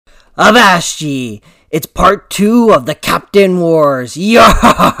Avast ye! It's part 2 of the Captain Wars! Yarr!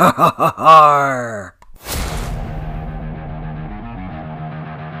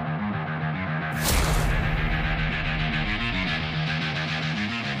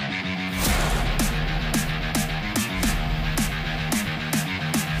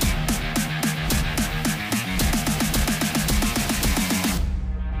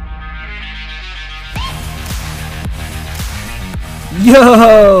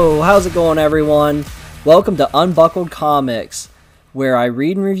 Yo! How's it going, everyone? Welcome to Unbuckled Comics, where I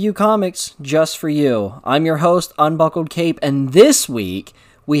read and review comics just for you. I'm your host, Unbuckled Cape, and this week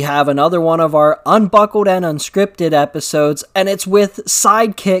we have another one of our unbuckled and unscripted episodes, and it's with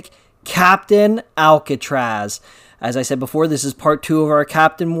sidekick Captain Al-Ktraz. As I said before, this is part 2 of our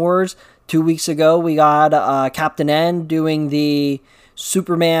Captain Wars. 2 weeks ago, we got Captain N doing the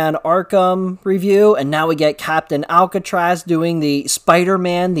Superman Arkham review, and now we get Captain Al-Ktraz doing the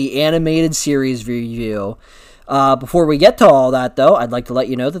Spider-Man the Animated Series review. Before we get to all that, though, I'd like to let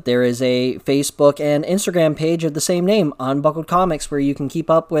you know that there is a Facebook and Instagram page of the same name, Unbuckled Comics, where you can keep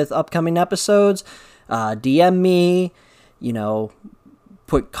up with upcoming episodes, DM me,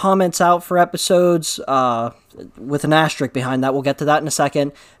 put comments out for episodes, with an asterisk behind that. We'll get to that in a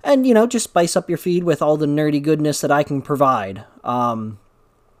second. And, just spice up your feed with all the nerdy goodness that I can provide.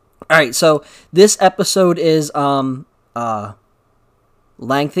 Alright, so this episode is,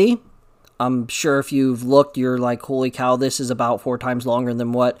 lengthy. I'm sure if you've looked, you're like, holy cow, this is about 4 times longer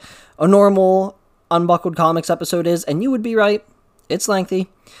than what a normal Unbuckled Comics episode is. And you would be right. It's lengthy.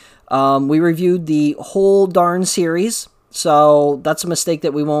 We reviewed the whole darn series. So that's a mistake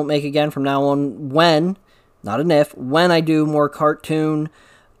that we won't make again from now on when, not an if, when I do more cartoon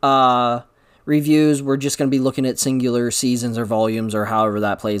reviews. We're just going to be looking at singular seasons or volumes or however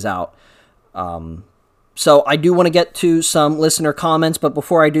that plays out. So I do want to get to some listener comments, but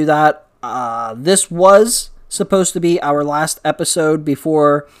before I do that, this was supposed to be our last episode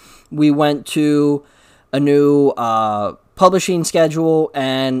before we went to a new publishing schedule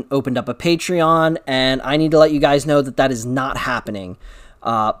and opened up a Patreon, and I need to let you guys know that that is not happening,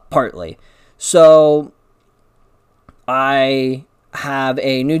 partly. So I have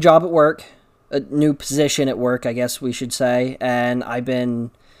a new job at work, a new position at work, I guess we should say, and I've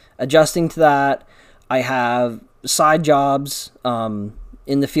been adjusting to that. I have side jobs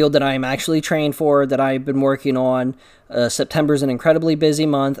in the field that I am actually trained for, that I've been working on. September is an incredibly busy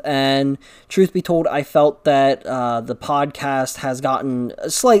month, and truth be told, I felt that the podcast has gotten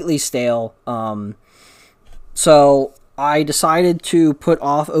slightly stale. So I decided to put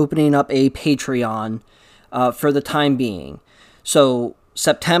off opening up a Patreon for the time being. So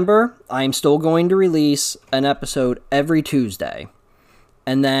September, I'm still going to release an episode every Tuesday.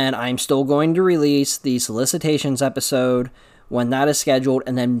 And then I'm still going to release the solicitations episode when that is scheduled,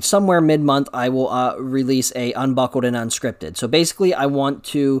 and then somewhere mid-month I will release a Unbuckled and Unscripted. So basically I want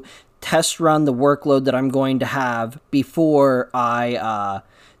to test run the workload that I'm going to have before I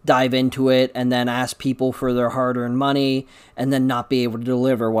dive into it and then ask people for their hard-earned money and then not be able to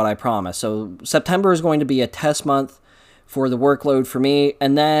deliver what I promise. So September is going to be a test month for the workload for me,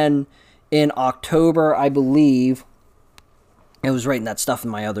 and then in October, I believe, I was writing that stuff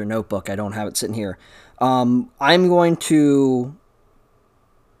in my other notebook, I don't have it sitting here. I'm going to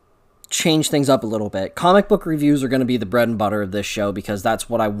change things up a little bit. Comic book reviews are going to be the bread and butter of this show because that's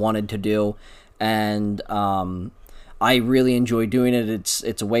what I wanted to do, and I really enjoy doing it.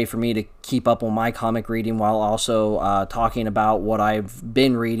 It's a way for me to keep up on my comic reading while also talking about what I've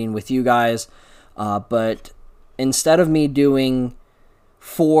been reading with you guys. But instead of me doing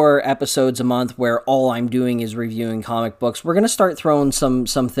 4 episodes a month where all I'm doing is reviewing comic books, we're going to start throwing some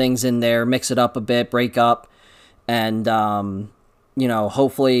things in there, mix it up a bit, break up, and,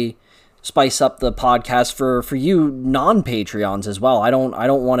 hopefully spice up the podcast for you non-Patreons as well. I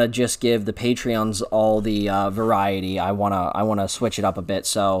don't want to just give the Patreons all the variety. I want to switch it up a bit.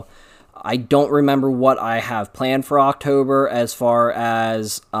 So I don't remember what I have planned for October as far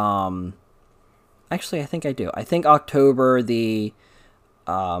as, actually, I think I do. I think October,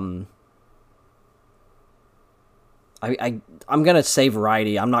 I'm gonna say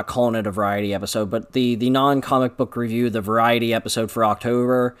variety. I'm not calling it a variety episode, but the non-comic book review, the variety episode for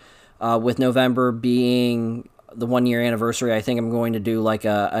October, with November being the 1-year anniversary, I think I'm going to do like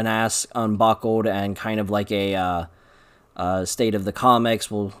an Ask Unbuckled and kind of like a state of the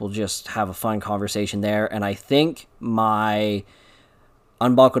comics. We'll just have a fun conversation there, and I think my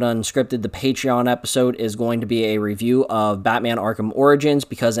Unbuckled Unscripted, the Patreon episode, is going to be a review of Batman Arkham Origins,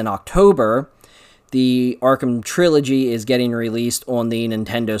 because in October The Arkham Trilogy is getting released on the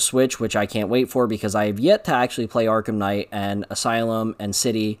Nintendo Switch, which I can't wait for because I have yet to actually play Arkham Knight, and Asylum and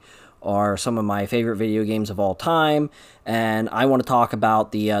City are some of my favorite video games of all time, and I want to talk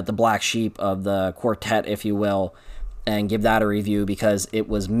about the black sheep of the quartet, if you will, and give that a review because it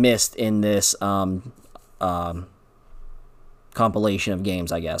was missed in this compilation of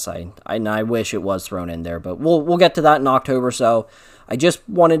games, I guess. I wish it was thrown in there, but we'll get to that in October. So I just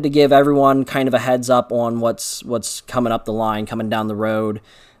wanted to give everyone kind of a heads up on what's coming up the line, coming down the road.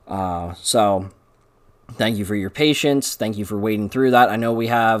 So thank you for your patience. Thank you for waiting through that. I know we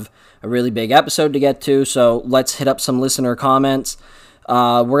have a really big episode to get to, so let's hit up some listener comments.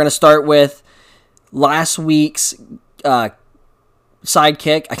 We're going to start with last week's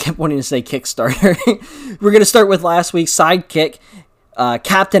sidekick. I kept wanting to say Kickstarter. We're going to start with last week's sidekick,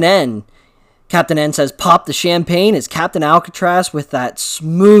 Captain N. Captain N says, "Pop the champagne." It's Captain Al-Ktraz with that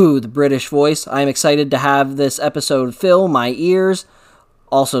smooth British voice. I am excited to have this episode fill my ears.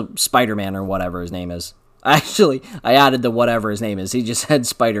 Also, Spider-Man or whatever his name is. Actually, I added the whatever his name is. He just said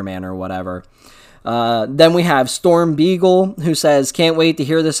Spider-Man or whatever. Then we have Storm Beagle, who says, "Can't wait to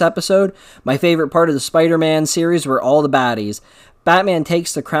hear this episode. My favorite part of the Spider-Man series were all the baddies. Batman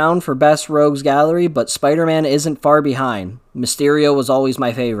takes the crown for best rogues gallery, but Spider-Man isn't far behind. Mysterio was always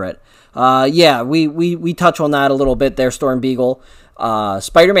my favorite." Yeah, we touch on that a little bit there, Storm Beagle.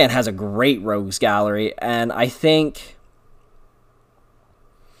 Spider-Man has a great rogues gallery, and I think,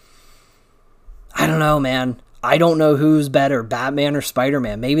 I don't know, man. I don't know who's better, Batman or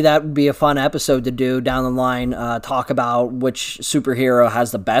Spider-Man. Maybe that would be a fun episode to do down the line, talk about which superhero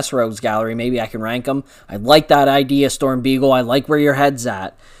has the best rogues gallery. Maybe I can rank them. I like that idea, Storm Beagle. I like where your head's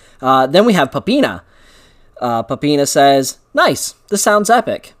at. Then we have Papina. Papina says, "Nice, this sounds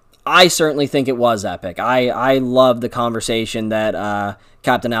epic." I certainly think it was epic. I love the conversation that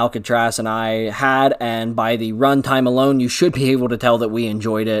Captain Al-Ktraz and I had, and by the runtime alone, you should be able to tell that we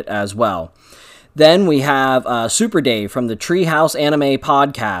enjoyed it as well. Then we have Super Dave from the Treehouse Anime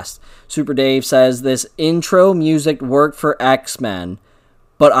Podcast. Super Dave says, "This intro music worked for X-Men,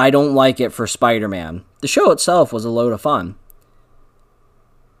 but I don't like it for Spider-Man. The show itself was a load of fun."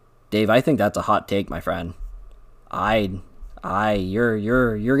 Dave, I think that's a hot take, my friend. You're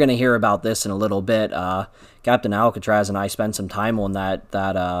gonna hear about this in a little bit. Captain Al-Ktraz and I spent some time on that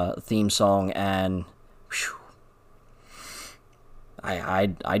theme song, and whew,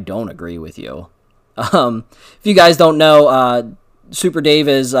 I don't agree with you. If you guys don't know, Super Dave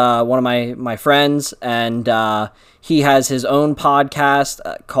is one of my friends, and he has his own podcast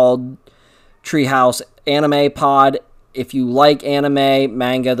called Treehouse Anime Pod. If you like anime,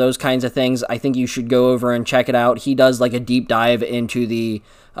 manga, those kinds of things, I think you should go over and check it out. He does like a deep dive into the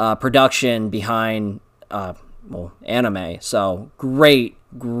production behind anime. So great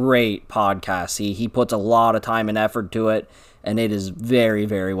podcast. He puts a lot of time and effort to it, and it is very,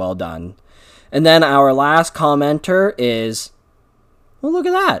 very well done. And then our last commenter is, well, look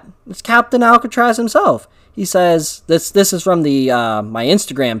at that. It's Captain Al-Ktraz himself. He says, this is from the my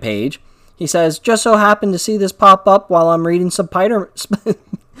Instagram page. He says, "Just so happened to see this pop up while I'm reading some Spider-Man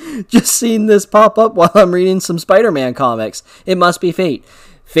comics. It must be fate."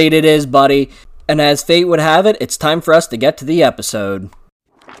 Fate it is, buddy. And as fate would have it, it's time for us to get to the episode.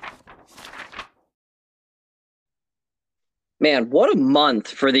 Man, what a month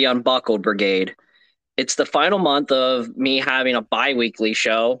for the Unbuckled Brigade. It's the final month of me having a bi-weekly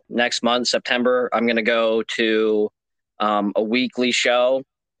show. Next month, September, I'm going to go to a weekly show.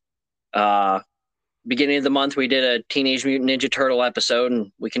 Beginning of the month, we did a Teenage Mutant Ninja Turtle episode,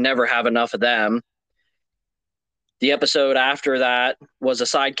 and we can never have enough of them. The episode after that was a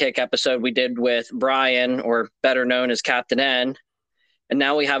sidekick episode we did with Brian, or better known as Captain N. And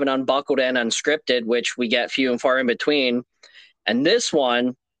now we have an Unbuckled and Unscripted, which we get few and far in between. And this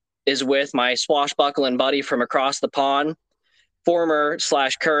one is with my swashbuckling buddy from across the pond,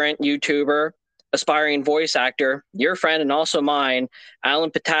 former/current YouTuber, aspiring voice actor, your friend and also mine, Alan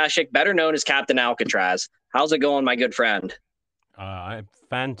Patashik, better known as Captain Al-Ktraz. How's it going, my good friend?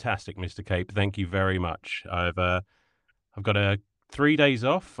 Fantastic, Mr. Cape. Thank you very much. I've got 3 days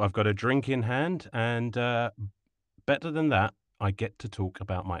off. I've got a drink in hand, and better than that, I get to talk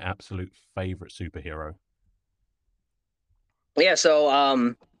about my absolute favorite superhero. Yeah,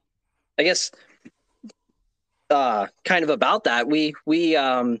 so I guess kind of about that, we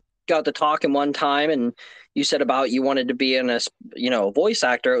got to talking one time, and you said about you wanted to be a voice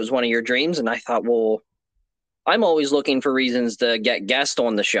actor. It was one of your dreams, and I thought, well, I'm always looking for reasons to get guests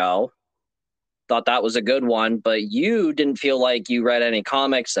on the show. Thought that was a good one, but you didn't feel like you read any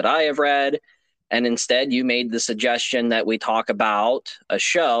comics that I have read, and instead you made the suggestion that we talk about a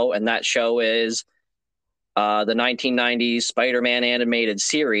show, and that show is the 1990s Spider-Man animated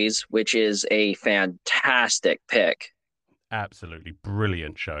series, which is a fantastic pick. Absolutely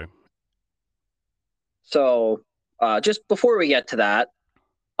brilliant show. So, just before we get to that,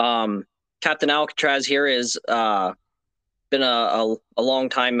 um, Captain Alcatraz here is been a long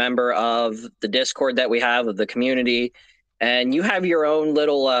time member of the Discord that we have of the community, and you have your own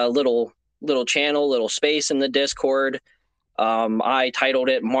little channel, little space in the Discord. I titled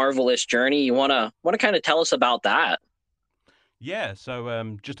it "Marvelous Journey." You wanna kind of tell us about that? Yeah,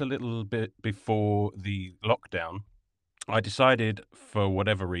 so just a little bit before the lockdown, I decided for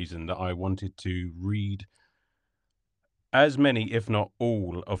whatever reason that I wanted to read as many, if not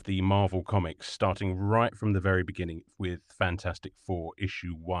all, of the Marvel comics, starting right from the very beginning with Fantastic Four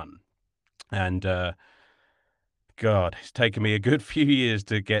issue 1. And God, it's taken me a good few years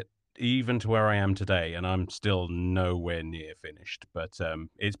to get even to where I am today, and I'm still nowhere near finished. But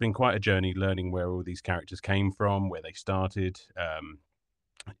it's been quite a journey learning where all these characters came from, where they started,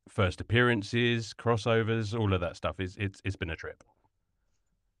 first appearances, crossovers, all of that stuff. It's been a trip.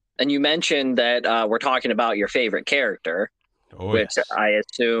 And you mentioned that we're talking about your favorite character, Oh which yes. I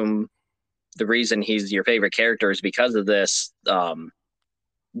assume the reason he's your favorite character is because of this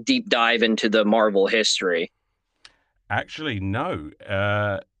deep dive into the Marvel history. Actually, no.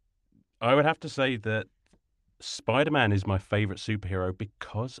 I would have to say that Spider-Man is my favorite superhero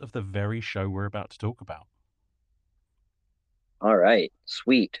because of the very show we're about to talk about. All right,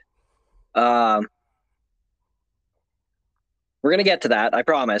 sweet. Um, we're gonna get to that, I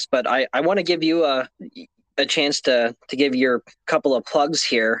promise. But I want to give you a chance to give your couple of plugs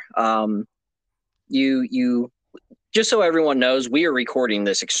here. You just so everyone knows, we are recording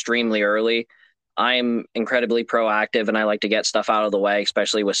this extremely early. I'm incredibly proactive and I like to get stuff out of the way,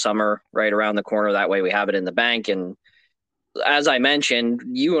 especially with summer right around the corner. That way we have it in the bank. And as I mentioned,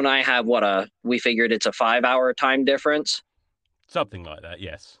 you and I have we figured it's a 5 hour time difference. Something like that,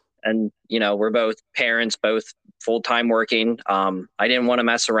 yes. And, we're both parents, both full time working. I didn't want to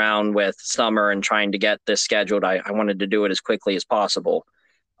mess around with summer and trying to get this scheduled. I wanted to do it as quickly as possible.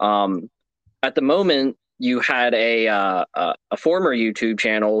 Um, at the moment, you had a former YouTube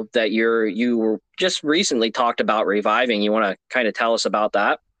channel that you were just recently talked about reviving. You want to kind of tell us about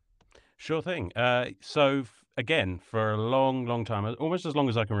that? Sure thing. Again, for a long, long time, almost as long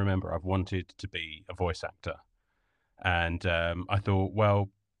as I can remember, I've wanted to be a voice actor. And I thought, well,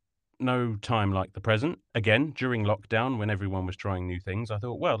 no time like the present. Again, during lockdown, when everyone was trying new things, I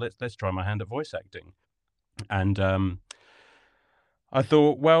thought, well, let's try my hand at voice acting. And I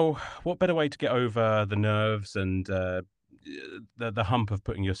thought, well, what better way to get over the nerves and the hump of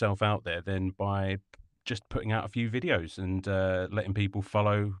putting yourself out there than by just putting out a few videos and letting people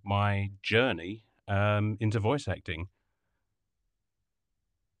follow my journey into voice acting.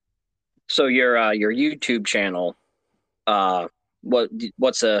 So your YouTube channel, uh, what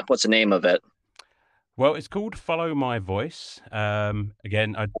what's the name of it? Well, it's called Follow My Voice.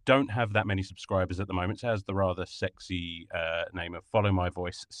 Again, I don't have that many subscribers at the moment. It has the rather sexy name of Follow My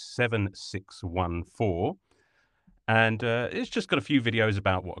Voice 7614. And it's just got a few videos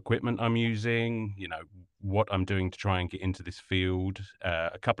about what equipment I'm using, what I'm doing to try and get into this field,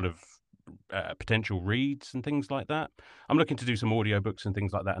 a couple of potential reads and things like that. I'm looking to do some audiobooks and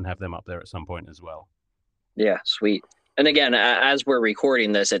things like that and have them up there at some point as well. Yeah, sweet. And again, as we're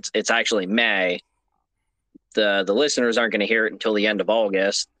recording this, it's actually May. The listeners aren't going to hear it until the end of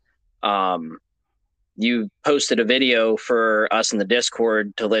August. Um, you posted a video for us in the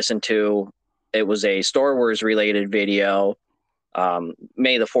Discord to listen to. It was a Star Wars related video.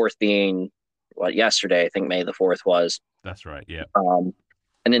 May the 4th being what yesterday, I think May the 4th was. That's right. Yeah.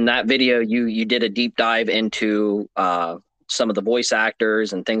 And in that video, you did a deep dive into some of the voice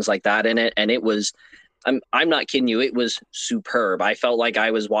actors and things like that in it, and it was I'm not kidding you, it was superb. I felt like I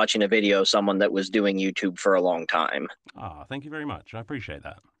was watching a video of someone that was doing YouTube for a long time. Thank you very much. I appreciate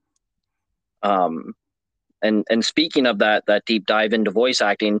that. Um, and speaking of that deep dive into voice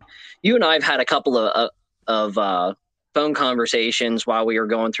acting, you and I have had a couple of phone conversations while we were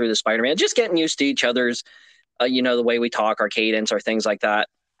going through the Spider-Man, just getting used to each other's, the way we talk, our cadence, or things like that.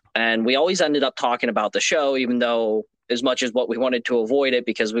 And we always ended up talking about the show, even though as much as what we wanted to avoid it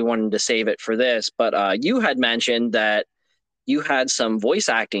because we wanted to save it for this. But you had mentioned that you had some voice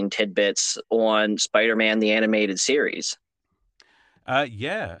acting tidbits on Spider-Man the animated series.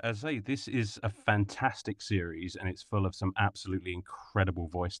 Yeah, as I say, this is a fantastic series and it's full of some absolutely incredible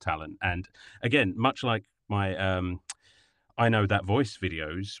voice talent. And again, much like my I Know That Voice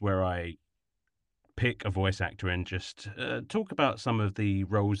videos, where I pick a voice actor and just talk about some of the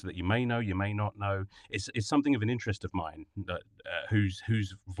roles that you may know, you may not know. It's something of an interest of mine that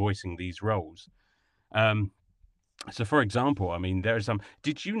who's voicing these roles. Um, so, for example, I mean, there are some.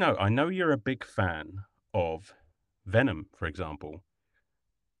 Did you know? I know you're a big fan of Venom, for example.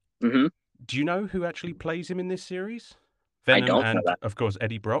 Hmm. Do you know who actually plays him in this series? I Venom don't know and, that. of course,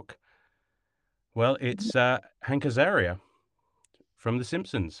 Eddie Brock. Well, it's Hank Azaria from The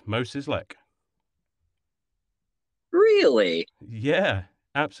Simpsons, Mo Sizlek. Really? Yeah,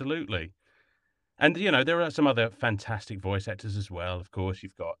 absolutely. And, there are some other fantastic voice actors as well. Of course,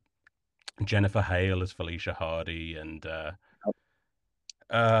 you've got Jennifer Hale as Felicia Hardy and uh,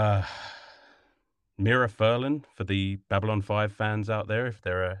 Mira Furlan for the Babylon 5 fans out there, if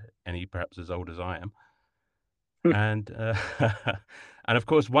there are any perhaps as old as I am. And and of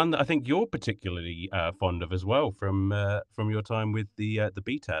course, one that I think you're particularly fond of as well from your time with the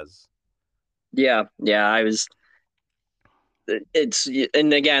BTAS. Yeah, yeah. I was. It's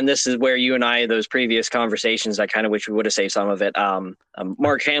and again, this is where you and I, those previous conversations, I kind of wish we would have saved some of it.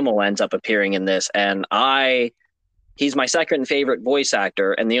 Mark Hamill ends up appearing in this, and he's my second favorite voice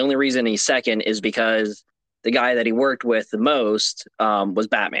actor, and the only reason he's second is because the guy that he worked with the most was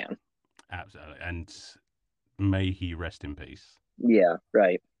Batman. Absolutely, and may he rest in peace. Yeah,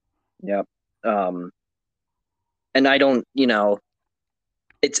 right. Yep. Um, and I don't,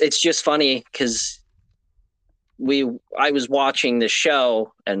 it's just funny because I was watching the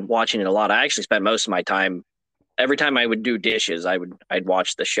show and watching it a lot. I actually spent most of my time every time I would do dishes, I'd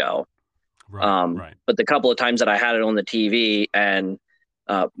watch the show. Right, right. But the couple of times that I had it on the TV and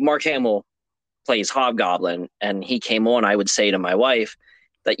Mark Hamill plays Hobgoblin and he came on, I would say to my wife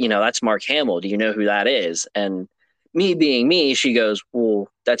that, that's Mark Hamill. Do you know who that is? And me being me, she goes, well,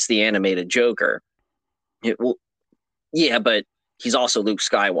 that's the animated Joker. Well, yeah, but he's also Luke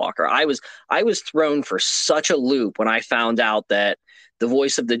Skywalker. I was thrown for such a loop when I found out that the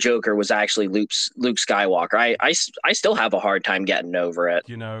voice of the Joker was actually Luke Skywalker. I still have a hard time getting over it.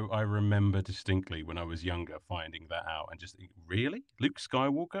 I remember distinctly when I was younger finding that out and just think, really? Luke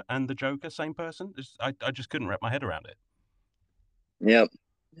Skywalker and the Joker, same person? I just couldn't wrap my head around it. Yep.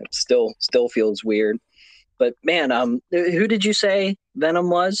 It still feels weird. But man, who did you say Venom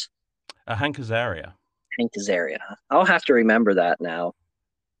was? Hank Azaria. Hank Azaria. I'll have to remember that now.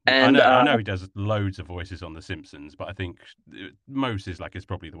 I And know, I know he does loads of voices on The Simpsons, but I think most is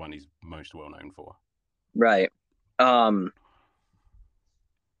probably the one he's most well known for. right. Um,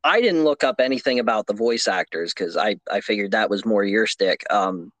 I didn't look up anything about the voice actors because I figured that was more your stick.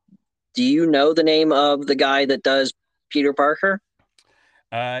 Do you know the name of the guy that does Peter Parker?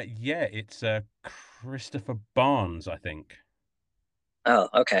 Yeah, it's Christopher Barnes, I think. Oh,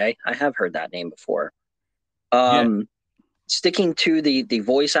 okay. I have heard that name before. Yeah. Um, Sticking to the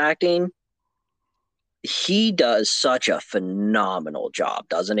voice acting, he does such a phenomenal job,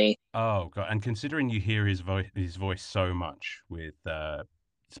 doesn't he? Oh god, and considering you hear his voice so much with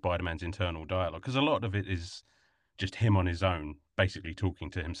Spider-Man's internal dialogue, because a lot of it is just him on his own, basically talking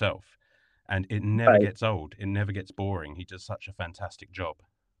to himself, and it never Right. gets old. It never gets boring. He does such a fantastic job.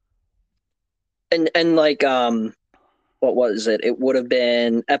 And like what was it? It would have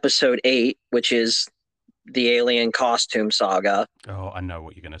been episode 8, which is the alien costume saga. Oh, I know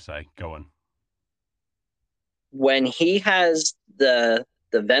what you're gonna say. Go on. When he has the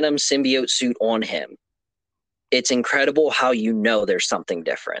Venom symbiote suit on him, it's incredible how there's something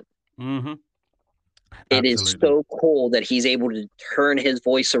different. Mm-hmm. It is Absolutely. so cool that he's able to turn his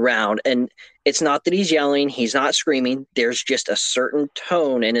voice around. And it's not that he's yelling, he's not screaming. There's just a certain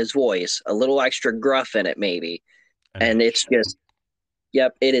tone in his voice, a little extra gruff in it, maybe. An And edge. it's just,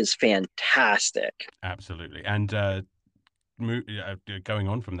 yep, it is fantastic. Absolutely. And going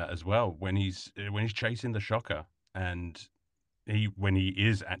on from that as well, when he's chasing the Shocker, and when he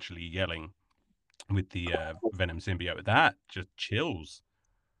is actually yelling with the Venom symbiote, that just chills.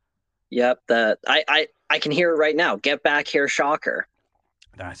 Yep, I can hear it right now. Get back here, Shocker.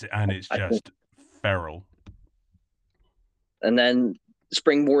 That's it, and it's I think, just feral. and then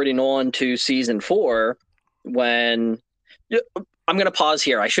springboarding on to season 4, when yeah, I'm gonna pause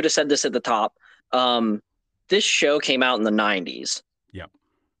here. I should have said this at the top. Um, this show came out in the '90s. Yep.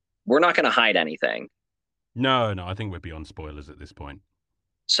 We're not gonna hide anything. No, no, I think we're beyond spoilers at this point.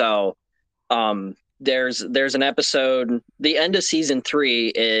 So, there's an episode. The end of season 3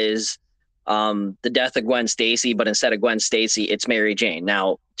 is the death of Gwen Stacy, but instead of Gwen Stacy, it's Mary Jane.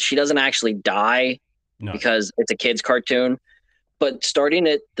 Now she doesn't actually die No. because it's a kids cartoon. But starting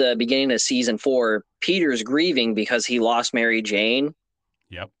at the beginning of season 4, Peter's grieving because he lost Mary Jane,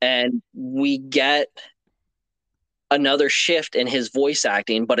 Yep. and we get another shift in his voice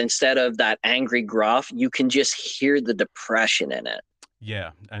acting. But instead of that angry gruff, you can just hear the depression in it.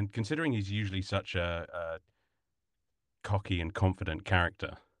 Yeah, and considering he's usually such a cocky and confident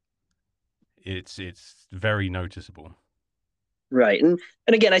character, It's very noticeable. Right. And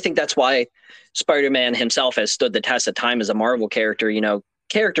again, I think that's why Spider-Man himself has stood the test of time as a Marvel character.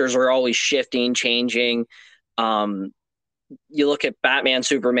 Characters are always shifting, changing. Um, you look at Batman,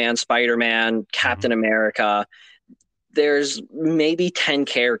 Superman, Spider-Man, Hmm. Captain America, there's maybe 10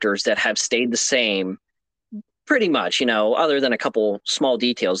 characters that have stayed the same pretty much, other than a couple small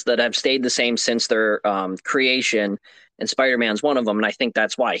details that have stayed the same since their creation. And Spider-Man's one of them. And I think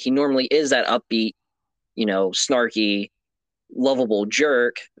that's why he normally is that upbeat, snarky, lovable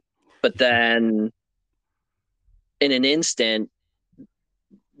jerk. But then in an instant,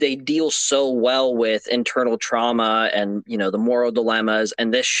 they deal so well with internal trauma and the moral dilemmas,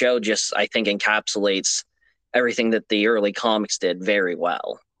 and this show just, I think, encapsulates everything that the early comics did very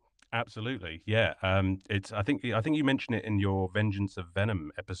well. Absolutely, yeah. It's I think you mentioned it in your Vengeance of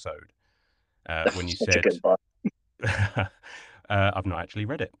Venom episode when you Such a said good book. I've not actually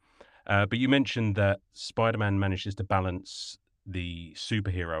read it, but you mentioned that Spider-Man manages to balance the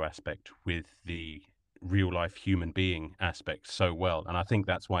superhero aspect with the real life human being aspect so well, and I think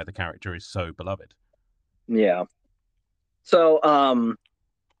that's why the character is so beloved. Yeah. So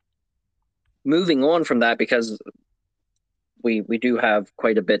moving on from that, because we do have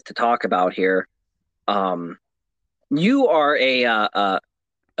quite a bit to talk about here. um you are a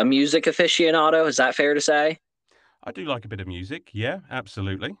music aficionado, is that fair to say? I do like a bit of music, yeah,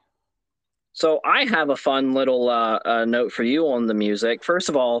 absolutely. So I have a fun little note for you on the music. First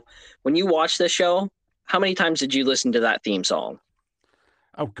of all, when you watch this show, how many times did you listen to that theme song?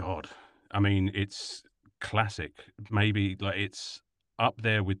 Oh God, I mean it's classic. Maybe like it's up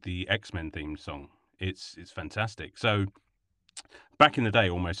there with the X-Men theme song. It's fantastic. So back in the day,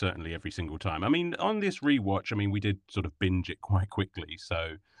 almost certainly every single time. I mean, on this rewatch, I mean, we did sort of binge it quite quickly.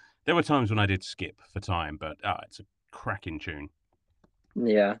 So there were times when I did skip for time, but it's a cracking tune.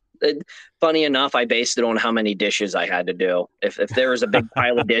 Yeah. Funny enough, I based it on how many dishes I had to do. If there was a big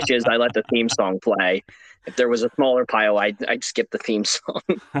pile of dishes, I let the theme song play. If there was a smaller pile, I'd skip the theme song.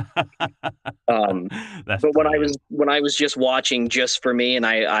 Um, That's but brilliant. when I was just watching just for me and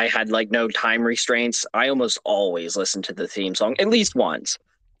I had like no time restraints, I almost always listened to the theme song at least once.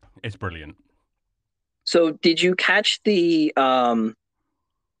 It's brilliant. So did you catch the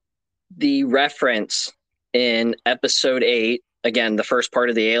reference in episode 8, again the first part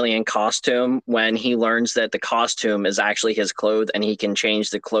of the alien costume, when he learns that the costume is actually his clothes and he can change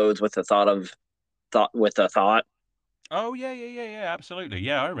the clothes with the thought with a thought? Oh yeah, yeah, yeah, yeah. Absolutely.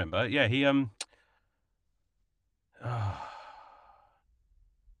 Yeah, I remember. Yeah, he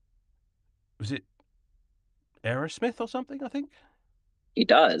was it Aerosmith or something? I think. He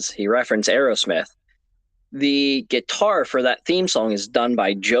does. He referenced Aerosmith. The guitar for that theme song is done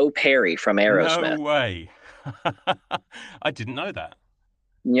by Joe Perry from No Aerosmith. way. I didn't know that.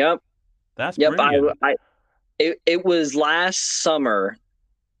 Yep. That's Yep. brilliant. It was last summer.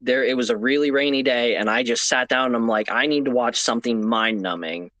 There, it was a really rainy day, and I just sat down and I'm like, I need to watch something mind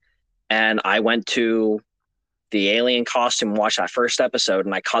numbing. And I went to the alien costume, watched that first episode,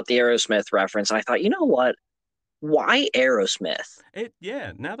 and I caught the Aerosmith reference. And I thought, you know what? Why Aerosmith?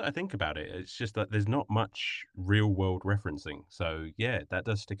 Yeah, now that I think about it, it's just that there's not much real world referencing. So yeah, that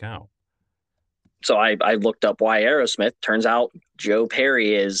does stick out. So I looked up why Aerosmith. Turns out Joe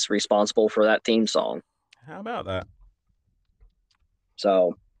Perry is responsible for that theme song. How about that?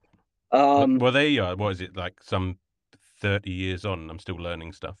 So, Well, there you are. What is it like? Some 30 years on, I'm still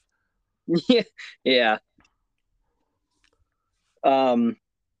learning stuff. yeah, yeah. Um,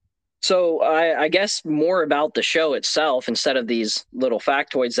 so I guess more about the show itself instead of these little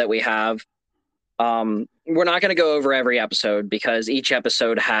factoids that we have. We're not going to go over every episode because each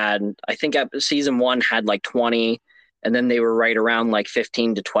episode had, I think, season one had like 20, and then they were right around like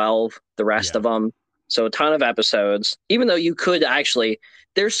 15 to 12, the rest Yeah. of them. So a ton of episodes, even though you could actually,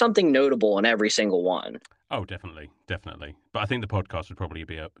 there's something notable in every single one. Oh, definitely, definitely. But I think the podcast would probably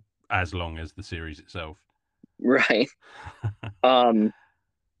be up as long as the series itself. Right. Um,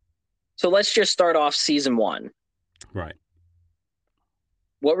 so let's just start off season one. Right.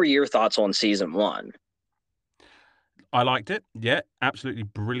 What were your thoughts on season one? I liked it. Yeah, absolutely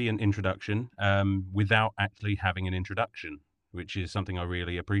brilliant introduction. Without actually having an introduction, which is something I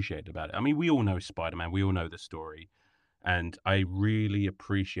really appreciate about it. I mean, we all know Spider-Man, we all know the story, and I really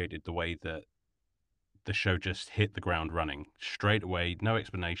appreciated the way that the show just hit the ground running straight away. No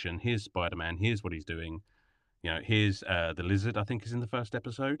explanation. Here's Spider-Man. Here's what he's doing. Here's the lizard. I think is in the first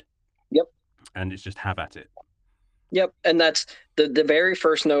episode, Yep. and it's just have at it. Yep. And that's the very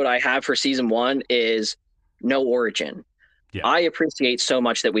first note I have for season one is no origin. Yeah. I appreciate so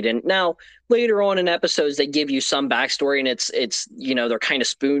much that we didn't. Now, later on in episodes, they give you some backstory, and it's they're kind of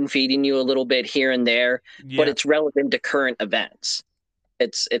spoon feeding you a little bit here and there, but Yeah. it's relevant to current events.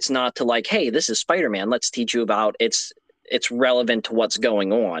 It's not to like, hey, this is Spider-Man. Let's teach you about it's relevant to what's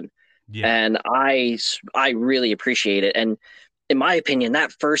going on, Yeah. and I really appreciate it. And in my opinion,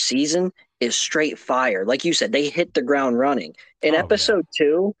 that first season is straight fire. Like you said, they hit the ground running. In Oh, yeah. episode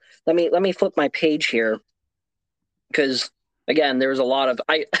two, let me flip my page here because again, there's a lot of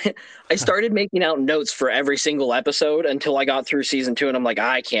I started making out notes for every single episode until I got through season two, and I'm like,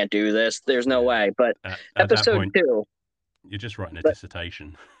 I can't do this. There's no Yeah. way. But At that episode point, two, you're just writing a but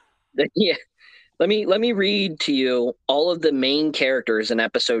dissertation. yeah, let me read to you all of the main characters in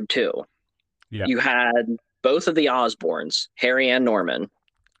episode two. Yep. You had both of the Osborns, Harry and Norman,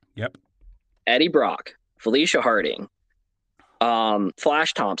 Yep. Eddie Brock, Felicia Harding,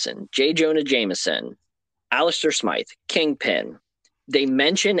 Flash Thompson, J. Jonah Jameson, Alistair Smythe, Kingpin. They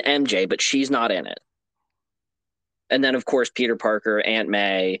mention MJ, but she's not in it. And then, of course, Peter Parker, Aunt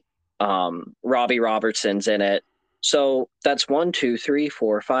May, Robbie Robertson's in it. So that's 1, 2, 3,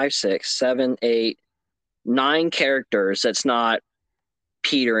 4, 5, 6, 7, 8, 9 characters. That's not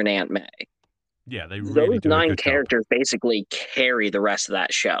Peter and Aunt May. Yeah, they really Those do a 9 good job. characters basically carry the rest of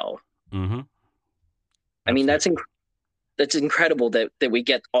that show. Mm-hmm. I mean, Absolutely. that's incredible that we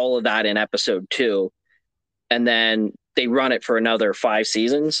get all of that in episode two, and then they run it for another 5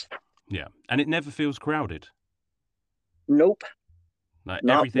 seasons. Yeah. And it never feels crowded. Nope, Like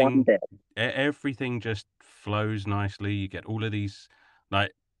not one bit. everything just flows nicely. You get all of these,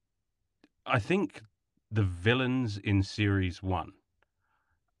 like, I think the villains in series one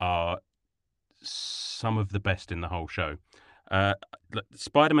are some of the best in the whole show. Uh,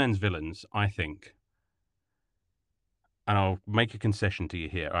 Spider-Man's villains, I think, and I'll make a concession to you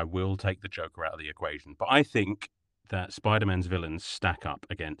here, I will take the Joker out of the equation, but I think that Spider-Man's villains stack up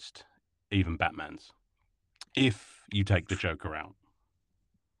against even Batman's if you take the Joker out.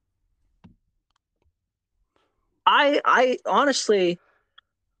 I honestly,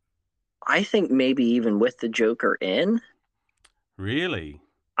 I think maybe even with the Joker in, Really?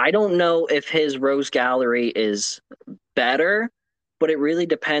 I don't know if his Rose Gallery is better, but it really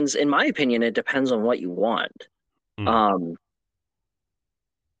depends. In my opinion, it depends on what you want. Mm. Um,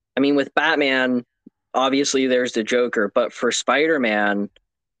 I mean, with Batman, obviously there's the Joker, but for Spider-Man,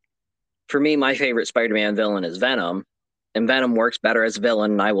 for me, my favorite Spider-Man villain is Venom, and Venom works better as a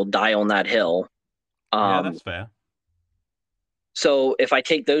villain, and I will die on that hill. Yeah, Um, that's fair. so if I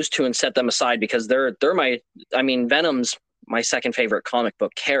take those two and set them aside because they're my, I mean, Venom's my second favorite comic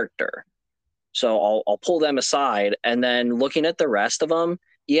book character. So I'll pull them aside, and then looking at the rest of them,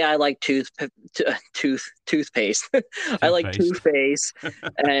 yeah, I like toothpaste. I like Toothpaste. Two-Face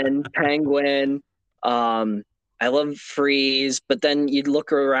and Penguin. Um, I love Freeze, but then you'd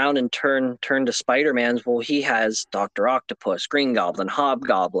look around and turn to Spider-Man's. Well, he has Doctor Octopus, Green Goblin,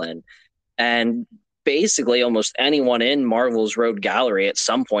 Hobgoblin, and basically almost anyone in Marvel's Road Gallery at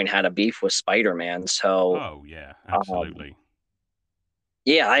some point had a beef with Spider-Man. So Oh, yeah, um, absolutely.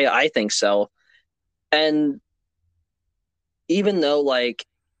 yeah, I think so. And even though like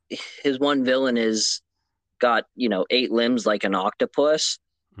his one villain is got 8 limbs like an octopus,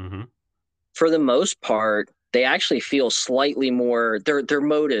 Hmm. for the most part they actually feel slightly more, their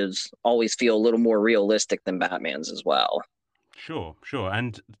motives always feel a little more realistic than Batman's as well. Sure, sure.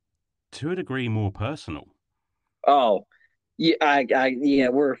 And to a degree, more personal. Oh yeah, yeah,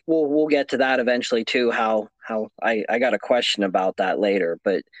 we'll get to that eventually too, how I got a question about that later,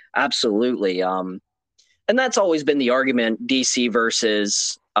 but absolutely. And that's always been the argument, DC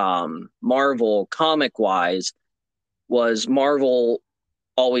versus Marvel comic wise, was Marvel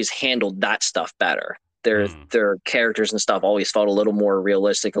always handled that stuff better. Their Mm. their characters and stuff always felt a little more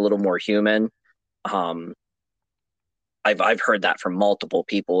realistic, a little more human. Um, I've heard that from multiple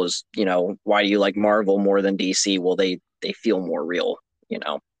people. Is why do you like Marvel more than DC? Well, they feel more real, you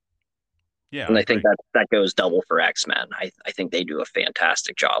know. Yeah, And I I think agree. that goes double for X-Men. I think they do a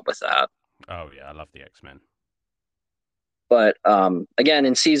fantastic job with that. Oh, yeah, I love the X-Men. But again,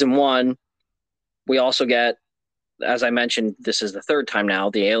 in season one, we also get, as I mentioned, this is the third time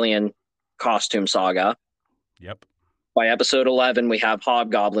now, the Alien costume saga. Yep. By episode 11, we have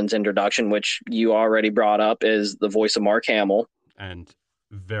Hobgoblin's introduction, which you already brought up is the voice of Mark Hamill. And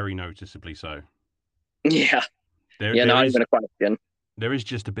very noticeably so. Yeah, There, yeah, there not is, even a question. there is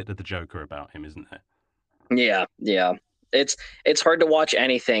just a bit of the Joker about him, isn't there? Yeah, yeah. It's it's hard to watch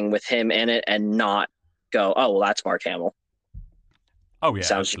anything with him in it and not go, oh, well, that's Mark Hamill. Oh, He yeah,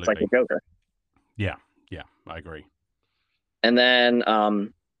 sounds just like the absolutely. Joker. Yeah, yeah, I agree. And then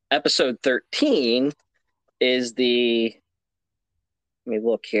episode 13 is the me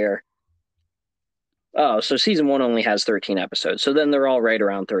look here. Oh, so season one only has 13 episodes. So then they're all right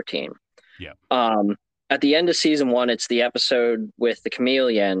around 13. Yeah. At the end of season one, it's the episode with the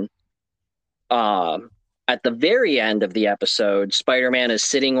chameleon. Um, at the very end of the episode, Spider-Man is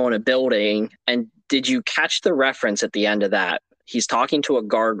sitting on a building. And did you catch the reference at the end of that? He's talking to a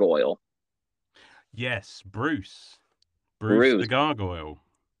gargoyle. Yes, Bruce. Bruce the Bruce, Gargoyle.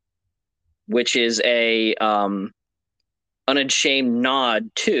 which is a unashamed nod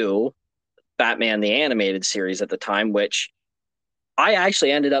to Batman the Animated Series at the time, which I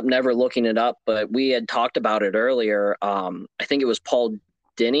actually ended up never looking it up, but we had talked about it earlier. I think it was Paul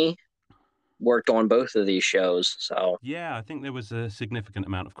Dini worked on both of these shows. So Yeah, I think there was a significant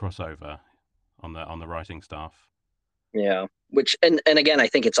amount of crossover on the writing staff. yeah, which and again, I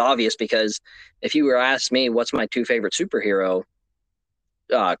think it's obvious because if you were asked me what's my two favorite superhero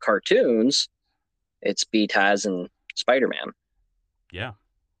cartoons, it's BTAS and Spider-Man. Yeah,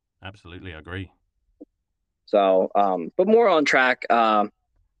 absolutely, I agree. So, but more on track.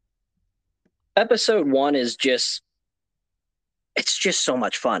 Episode one is just it's just so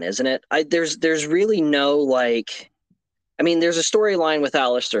much fun, isn't it? There's really no like I mean, there's a storyline with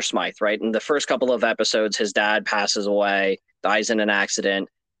Alistair Smythe, right? In the first couple of episodes, his dad passes away, dies in an accident,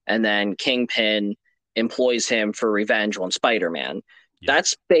 and then Kingpin employs him for revenge on Spider-Man. Yeah.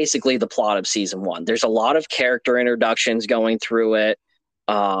 That's basically the plot of season one. There's a lot of character introductions going through it.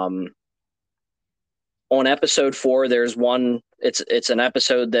 On episode four, there's one. It's an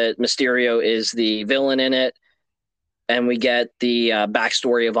episode that Mysterio is the villain in it, and we get the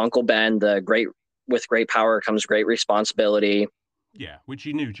backstory of Uncle Ben, the great with great power comes great responsibility. Yeah, which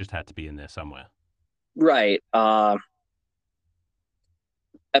you knew just had to be in there somewhere. Right.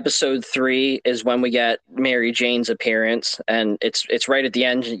 Episode three is when we get Mary Jane's appearance, and it's right at the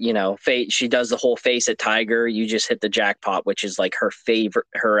end. You know, Fate. She does the whole face at Tiger. You just hit the jackpot, which is like her favorite,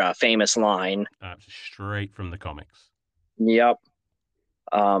 her famous line. Straight from the comics. Yep.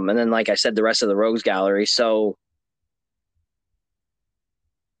 And then, like I said, the rest of the Rogues Gallery. So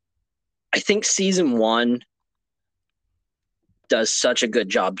I think season one does such a good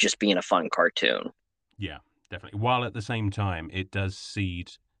job just being a fun cartoon. Yeah, definitely. While at the same time, it does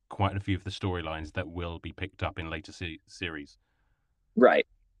seed quite a few of the storylines that will be picked up in later series. Right.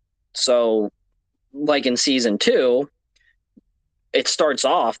 So, like in season two, it starts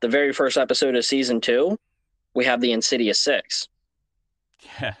off the very first episode of season two. We have the Insidious Six.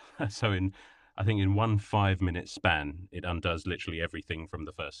 Yeah. So I think in one 5-minute span, it undoes literally everything from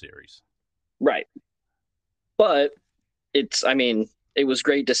the first series. Right. But I mean, it was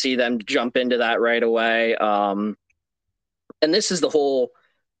great to see them jump into that right away. And this is the whole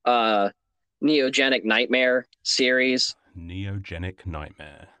uh, Neogenic Nightmare series. Neogenic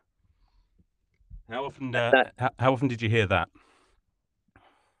Nightmare. How often? That, How often did you hear that?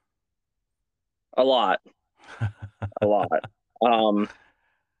 a lot, a lot.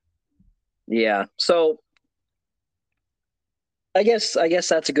 Yeah. So I guess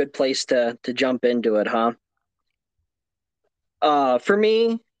that's a good place to jump into it, huh? For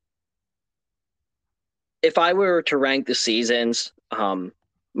me, if I were to rank the seasons,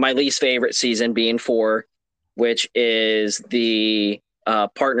 my least favorite season being four, which is the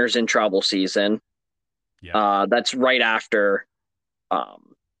Partners in Trouble season. Yeah. That's right after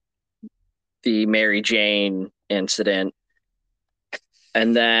um, the Mary Jane incident.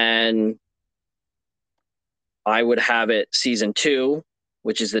 And then I would have it season two,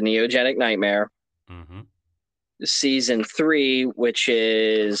 which is the Neogenic Nightmare. Mm-hmm. Season three, which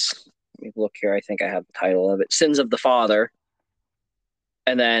is, let me look here, I think I have the title of it, Sins of the Father.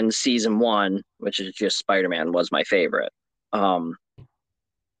 And then season one, which is just Spider-Man, was my favorite.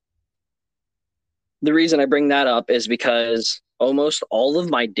 The reason I bring that up is because almost all of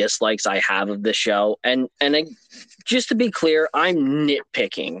my dislikes I have of the show, just to be clear, I'm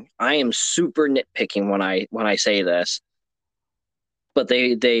nitpicking. I am super nitpicking when I say this, but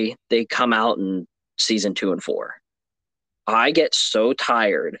they come out in season two and four. I get so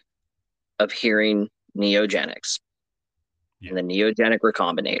tired of hearing neogenics and the neogenic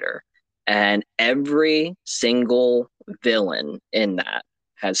recombinator, and every single villain in that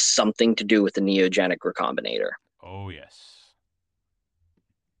has something to do with the neogenic recombinator. Oh yes.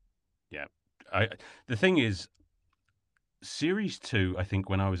 Yeah. The thing is, series 2, I think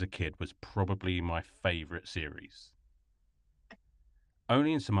when I was a kid was probably my favorite series.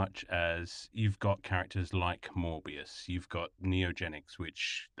 Only in so much as you've got characters like Morbius, you've got neogenics,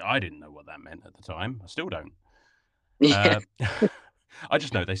 which I didn't know what that meant at the time. I still don't. Yeah, Uh, I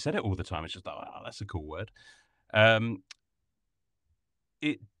just know they said it all the time. It's just like, oh, that's a cool word. Um,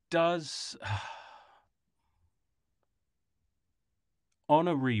 it does. on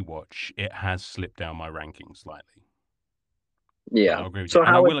a rewatch, it has slipped down my ranking slightly. But Yeah. I'll agree with you. So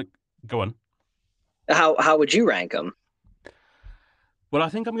And I will go on. how would you rank them? Well, I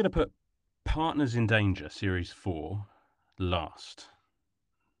think I'm going to put Partners in Danger, Series 4, last.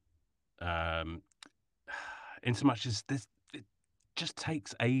 Um, in so much as this, it just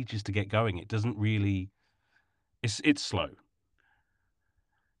takes ages to get going. It doesn't really. It's slow.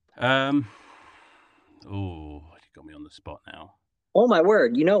 Oh, you got me on the spot now. Oh my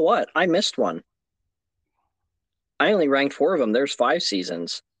word! You know what? I missed one. I only ranked 4 of them. There's 5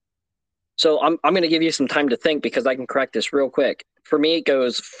 seasons. So I'm going to give you some time to think because I can correct this real quick. For me, it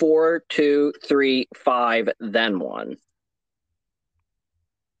goes 4, 2, 3, 5, then 1.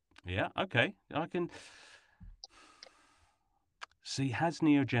 Yeah, okay. I can see. Has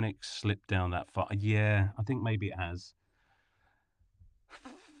Neogenics slipped down that far? Yeah, I think maybe it has.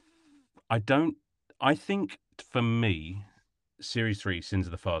 I don't. I think for me, Series 3, Sins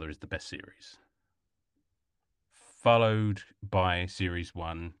of the Father, is the best series. Followed by Series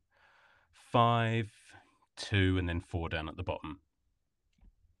 1, 5, 2, and then 4 down at the bottom.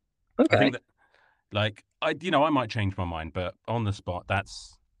 I Okay. think that, like, I might change my mind, but on the spot,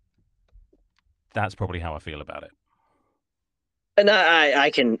 that's probably how I feel about it. And I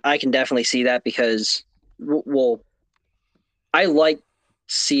can definitely see that because well, I like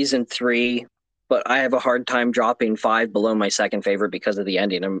season 3, but I have a hard time dropping 5 below my second favorite because of the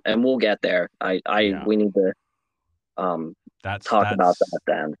ending, and we'll get there. I Yeah, we need to um that's talk about that that's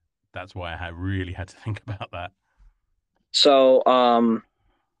then. that's why I really had to think about that. So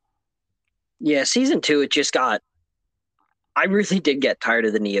yeah, season 2 it just got I really did get tired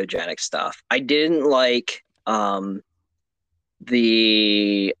of the neogenic stuff. I didn't like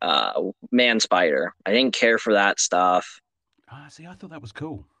the man spider. I didn't care for that stuff. See, I thought that was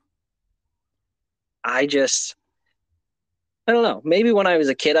cool. I just I don't know. Maybe when I was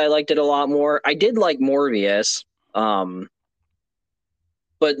a kid I liked it a lot more. I did like Morbius. Um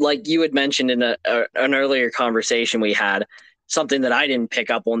but like you had mentioned in an earlier conversation we had, something that I didn't pick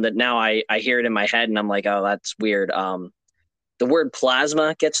up on that now I hear it in my head and I'm like, oh, that's weird. The word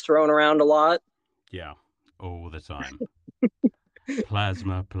plasma gets thrown around a lot. Yeah, all the time.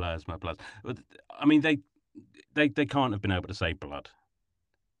 Plasma, plasma, plasma. I mean, they can't have been able to say blood.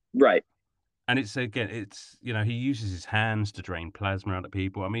 Right. And it's he uses his hands to drain plasma out of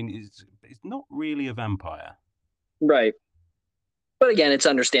people. I mean, it's not really a vampire. Right. But again, it's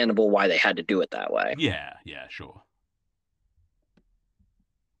understandable why they had to do it that way. Yeah, yeah, sure.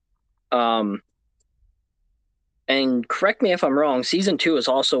 Um, and correct me if I'm wrong, season 2 is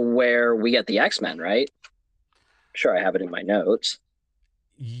also where we get the X-Men, right? Sure, I have it in my notes.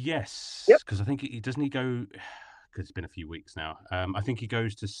 Yes, Yep. because I think he doesn't he go. Because it's been a few weeks now. I think he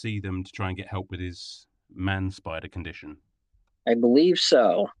goes to see them to try and get help with his man spider condition. I believe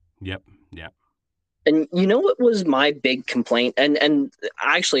so. Yep, yep. And you know what was my big complaint? And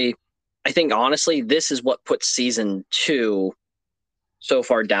actually, I think honestly, this is what puts season 2 so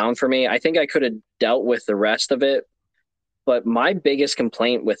far down for me. I think I could have dealt with the rest of it, but my biggest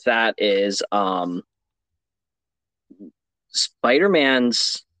complaint with that is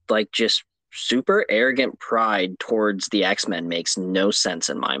Spider-Man's like just super arrogant pride towards the X-Men makes no sense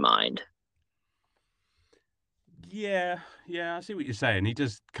in my mind. Yeah, yeah, I see what you're saying. He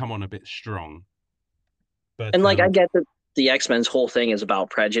does come on a bit strong. And But like I get that the X-Men's whole thing is about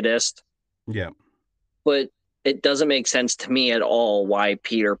prejudice, yeah. but it doesn't make sense to me at all why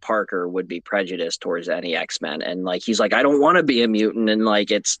Peter Parker would be prejudiced towards any X-Men. And like he's like, I don't want to be a mutant. And like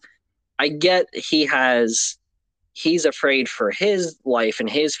it's I get he's afraid for his life and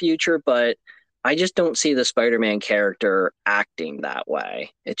his future, but I just don't see the Spider-Man character acting that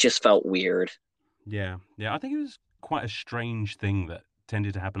way. It just felt weird. Yeah, yeah. I think it was quite a strange thing that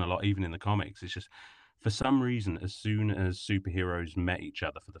tended to happen a lot, even in the comics. It's just for some reason, as soon as superheroes met each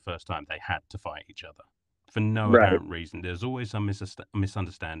other for the first time, they had to fight each other for no Right. apparent reason. There's always some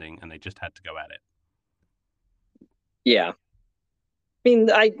misunderstanding, and they just had to go at it. Yeah. I mean,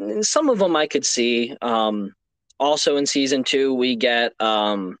 I some of them I could see. Also in season 2, we get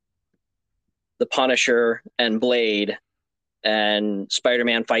the Punisher and Blade, and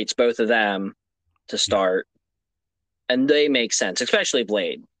Spider-Man fights both of them to Yeah, start, and they make sense, especially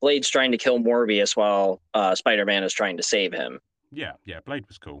Blade. Blade's trying to kill Morbius while Spider-Man is trying to save him. yeah, yeah. Blade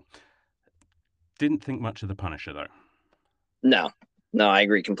was cool. Didn't think much of the Punisher though. No, no, I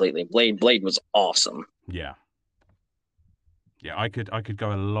agree completely. Blade was awesome. Yeah, yeah. I could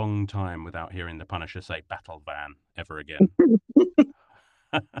go a long time without hearing the Punisher say "battle van" ever again.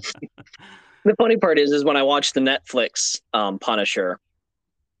 The funny part is when I watch the Netflix Punisher,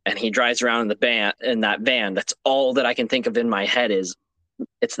 and he drives around in the van in that van. That's all that I can think of in my head is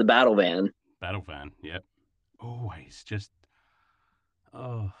It's the battle van. Battle van. Yep. Always just.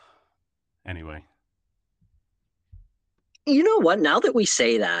 Oh. Anyway. You know what? Now that we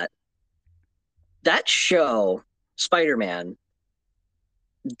say that, that show, Spider-Man,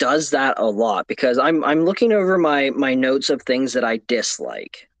 does that a lot because I'm looking over my notes of things that I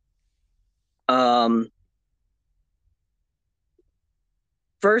dislike. Um,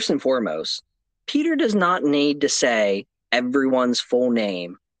 First and foremost, Peter does not need to say everyone's full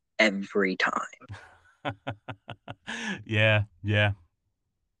name every time. Yeah. Yeah.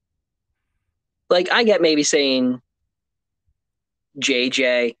 Like I get maybe saying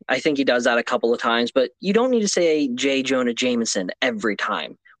JJ. I think he does that a couple of times, but you don't need to say J. Jonah Jameson every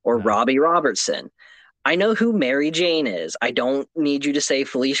time or No. Robbie Robertson. I know who Mary Jane is. I don't need you to say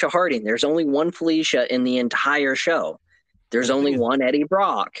Felicia Harding. There's only one Felicia in the entire show. But There's the thing only is, one Eddie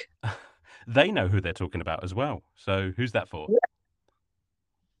Brock. they know who they're talking about as well. So who's that for?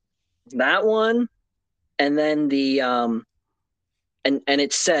 That one, and then the and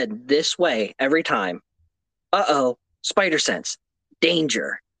it's said this way every time. Uh-oh, spider sense.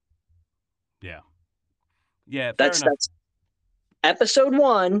 Danger. Yeah. Yeah. Fair That's enough. that's episode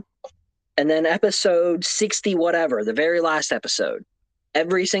 1 and then episode 60 whatever, the very last episode.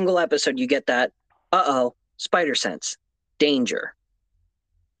 Every single episode you get that uh-oh, spider sense. Danger.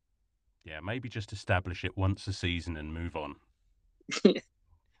 Yeah. Maybe just establish it once a season and move on.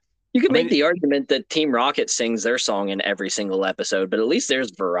 You could I make mean, the argument that Team Rocket sings their song in every single episode, but at least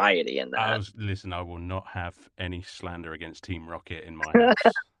there's variety in that. listen. I will not have any slander against Team Rocket in my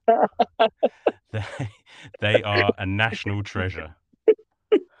house. They, they are a national treasure.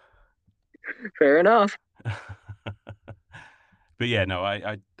 Fair enough. But yeah, no,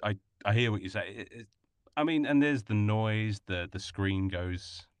 I hear what you say. I mean, and there's the noise, the screen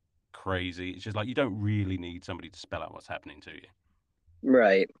goes crazy. It's just like you don't really need somebody to spell out what's happening to you.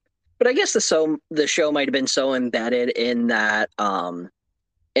 Right. But I guess the show might have been so embedded in that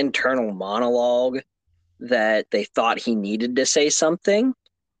internal monologue that they thought he needed to say something,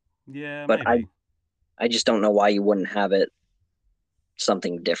 Yeah, but I maybe. I just don't know why you wouldn't have it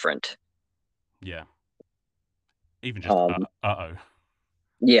something different. Yeah, even just Um oh.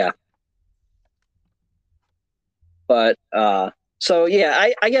 yeah, but so yeah,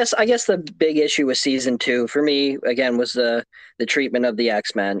 I guess the big issue with season 2 for me again was the treatment of the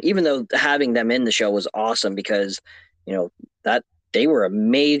X-Men, even though having them in the show was awesome because you know that they were a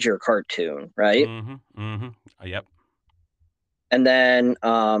major cartoon, right? Mm-hmm. Mm-hmm. Yep. And then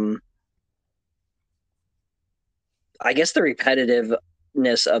I guess the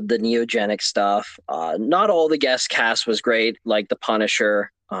repetitiveness of the neogenic stuff. Not all the guest cast was great, like the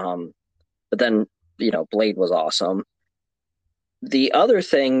Punisher. But then Blade was awesome. The other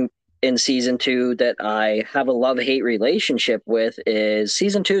thing in season 2 that I have a love hate relationship with is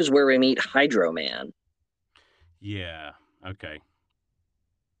season 2 is where we meet Hydro Man. Yeah. Okay.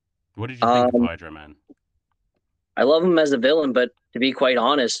 What did you think of Um, Hydra Man? I love him as a villain, but to be quite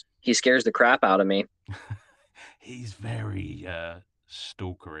honest, he scares the crap out of me. He's very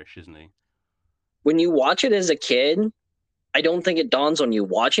stalkerish, isn't he? When you watch it as a kid, I don't think it dawns on you.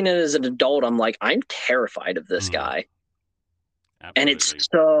 Watching it as an adult, I'm like, I'm terrified of this Mm, guy. And it's absolutely.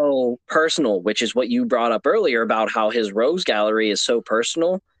 so personal, which is what you brought up earlier about how his Rose Gallery is so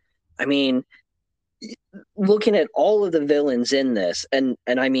personal. I mean, looking at all of the villains in this, and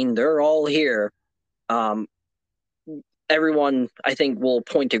I mean they're all here. Um, Everyone, I think, will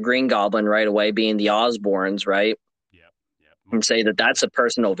point to Green Goblin right away, being the Osborns, right, Yep. Yep. and Most say that definitely. that's a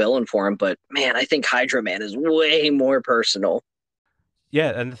personal villain for him. But man, I think Hydra Man is way more personal.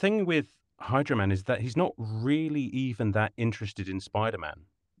 Yeah, and the thing with Hydra Man is that he's not really even that interested in Spider-Man.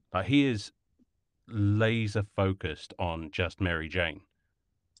 Like he is laser focused on just Mary Jane.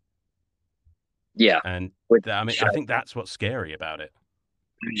 Yeah, And which I mean, I think that's what's scary about it.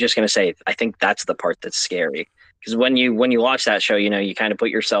 I'm just gonna say, I think that's the part that's scary because when you watch that show, you kind of put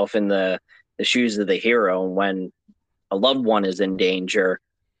yourself in the shoes of the hero, and when a loved one is in danger,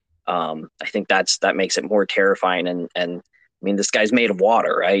 I think that makes it more terrifying. And I mean, this guy's made of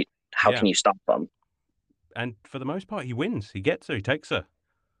water, right? How Yeah. can you stop him? And for the most part, he wins. He gets her. He takes her.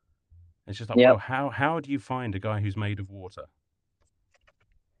 It's just like, Yep. well, how do you find a guy who's made of water?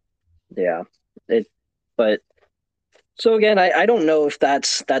 Yeah. It. But so again, I don't know if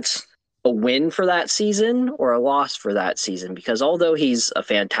that's a win for that season or a loss for that season because although he's a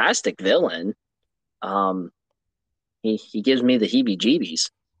fantastic villain, um, he gives me the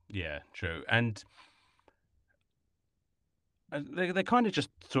heebie-jeebies. Yeah, true. And they kind of just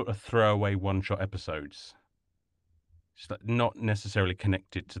sort of throw away one-shot episodes, just like not necessarily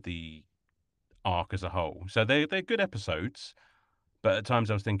connected to the arc as a whole. So they're good episodes, But at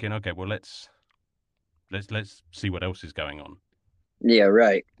times I was thinking, okay, well let's see what else is going on. Yeah,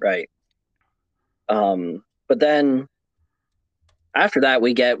 right, right. But then after that,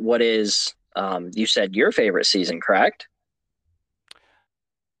 we get what is you said your favorite season, correct?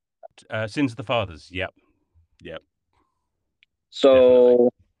 Sins of the Fathers. Yep, yep, definitely.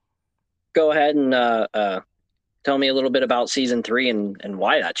 So go ahead and tell me a little bit about season three and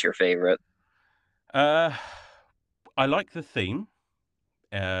why that's your favorite. Uh, I like the theme.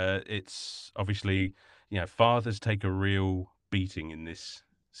 It's obviously, fathers take a real beating in this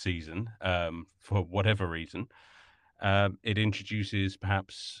season, for whatever reason. It introduces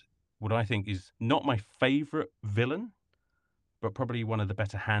perhaps what I think is not my favorite villain, but probably one of the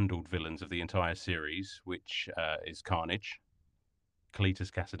better handled villains of the entire series, which is Carnage.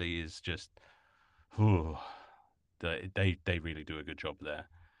 Cletus Cassidy is just, whew, they really do a good job there.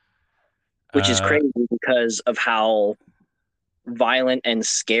 Which is Uh, crazy because of how violent and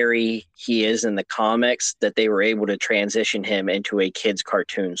scary he is in the comics that they were able to transition him into a kid's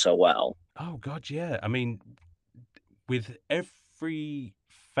cartoon so well. oh God, yeah. I mean, with every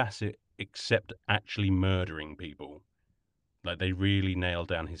facet except actually murdering people, like they really nailed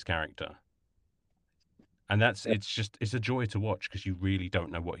down his character. And it's a joy to watch because you really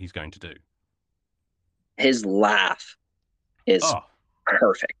don't know what he's going to do. His laugh is Oh,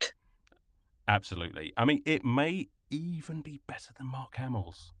 perfect. absolutely. I mean, it may even be better than Mark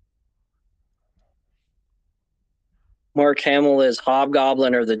Hamill's. Mark Hamill is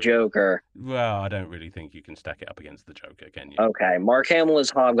Hobgoblin or the Joker. Well, I don't really think you can stack it up against the Joker, can you? Okay, Mark Hamill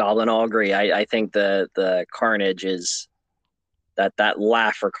is Hobgoblin. I'll agree. I think the Carnage is that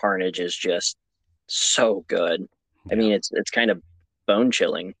laugh for Carnage is just so good. I Yeah, mean, it's kind of bone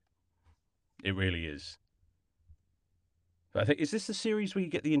chilling. it really is. But I think, is this the series where you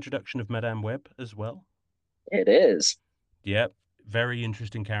get the introduction of Madame Web as well? It is. Yep, very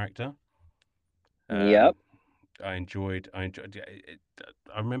interesting character. Yep. Um, I enjoyed. I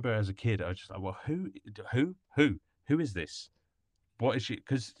remember as a kid, I was just like, well, who is this? What is she?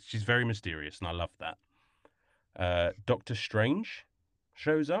 Because she's very mysterious, and I love that. Doctor Strange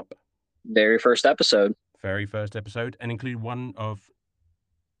shows up, Very first episode. very first episode, and include one of,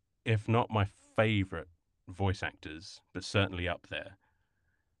 if not my favorite voice actors, but certainly up there,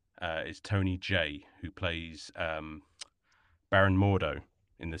 is Tony Jay, who plays Baron Mordo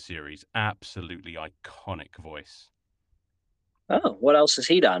in the series. Absolutely iconic voice. Oh, what else has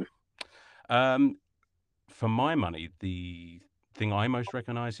he done? Um, for my money, the thing I most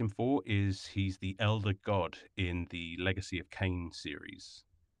recognize him for is he's the Elder God in the Legacy of Kain series.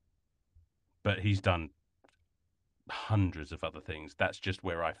 But he's done hundreds of other things. That's just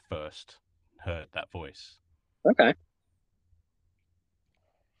where I first heard that voice. Okay.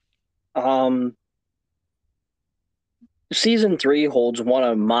 Um, season three holds one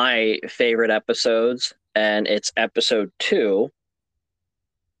of my favorite episodes, and it's episode two.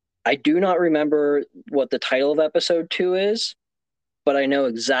 I do not remember what the title of episode two is, but I know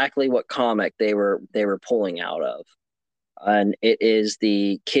exactly what comic they were pulling out of, and it is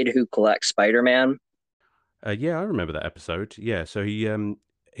the kid who collects Spider-Man. Yeah, I remember that episode. Yeah, so he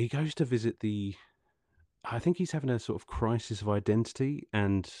goes to visit the. I think he's having a sort of crisis of identity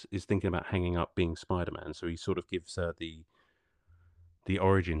and is thinking about hanging up being Spider Man. So he sort of gives her the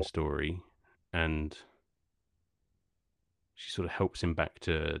origin story, and she sort of helps him back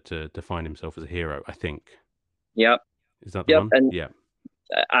to find himself as a hero. I think, Yep, is that the yep, one? and Yeah,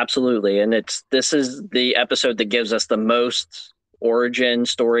 absolutely, and this is the episode that gives us the most origin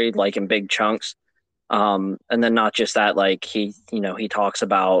story, like in big chunks. And then not just that, like he talks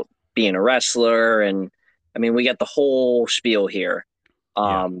about being a wrestler, and I mean, we get the whole spiel here.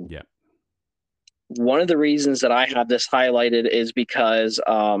 yeah, Um, yeah, one of the reasons that I have this highlighted is because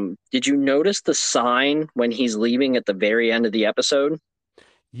did you notice the sign when he's leaving at the very end of the episode?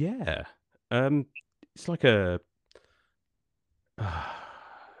 yeah. Um, it's like a.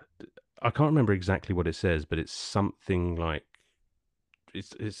 I can't remember exactly what it says, but it's something like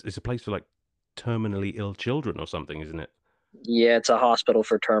it's a place for like terminally ill children or something, isn't it? Yeah, it's a hospital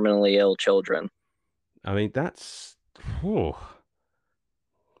for terminally ill children. I mean, that's whew,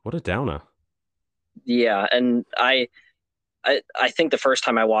 what a downer. Yeah, and I think the first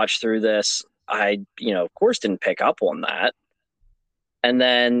time I watched through this, I of course didn't pick up on that. And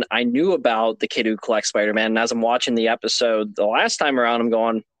then I knew about the kid who collects Spider-Man. And as I'm watching the episode the last time around, I'm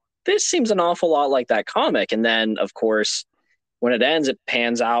going, this seems an awful lot like that comic. And then, of course, when it ends, it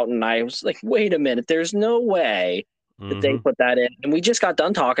pans out. And I was like, wait a minute, there's no way that they Hmm. put that in. And we just got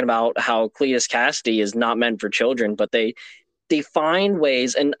done talking about how Cletus Cassidy is not meant for children, but they they find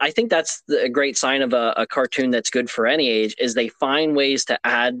ways, and I think that's a great sign of a cartoon that's good for any age, is they find ways to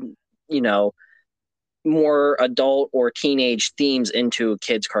add, you know, more adult or teenage themes into a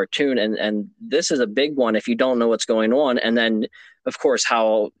kid's cartoon, and this is a big one if you don't know what's going on. And then of course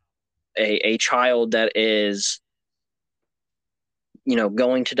how a child that is, you know,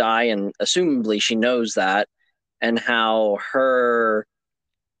 going to die, and assumably she knows that, and how her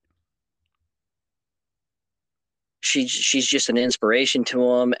she's just an inspiration to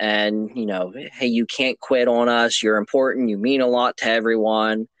him, and you know, hey, you can't quit on us, you're important, you mean a lot to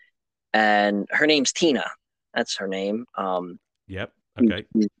everyone. And her name's Tina, that's her name. Yep. Okay.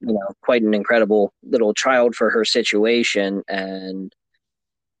 You know, quite an incredible little child for her situation, and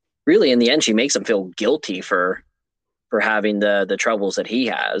really in the end she makes him feel guilty for having the troubles that he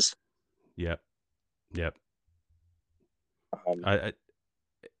has. Yep. Yep. um, I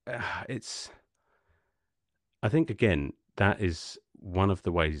it's I think again that is one of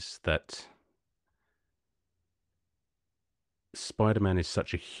the ways that Spider-Man is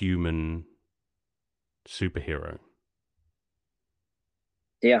such a human superhero.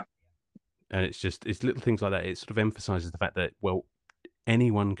 yeah, And it's just it's little things like that. It sort of emphasizes the fact that, well,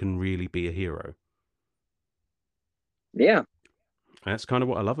 anyone can really be a hero. yeah. And that's kind of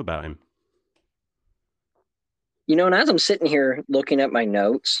what I love about him. You know, and as I'm sitting here looking at my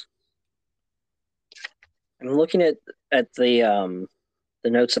notes, I'm looking at the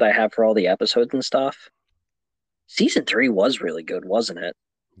notes that I have for all the episodes and stuff. Season 3 was really good, wasn't it?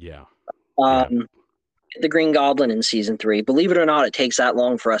 Yeah. Yeah. um the Green Goblin in season 3, believe it or not, it takes that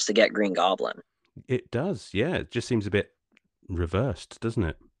long for us to get Green Goblin. It does. Yeah. It just seems a bit reversed, doesn't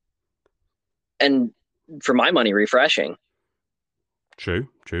it? And for my money, refreshing. True,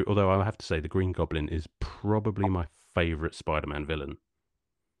 true. Although I have to say the Green Goblin is probably my favorite Spider-Man villain.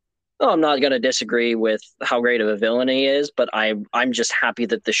 Oh, I'm not going to disagree with how great of a villain he is, but I'm just happy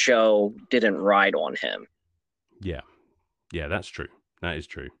that the show didn't ride on him. Yeah. Yeah, that's true. That is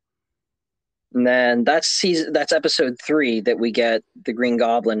true. And then that's episode 3 that we get the Green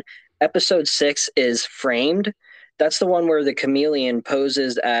Goblin. Episode 6 is Framed. That's the one where the chameleon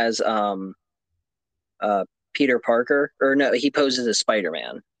poses as uh Peter Parker, or no, he poses as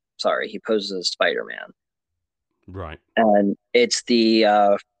Spider-Man. Sorry, he poses as Spider-Man. Right. And it's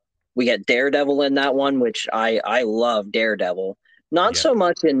the we get Daredevil in that one, which I love Daredevil. Not Yep. so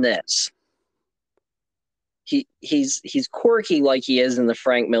much in this. He's quirky like he is in the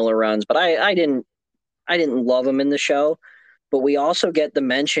Frank Miller runs, but I didn't love him in the show. But we also get the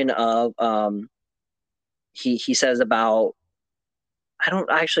mention of he says about, I don't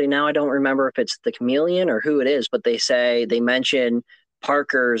actually, now I don't remember if it's the chameleon or who it is, but they mention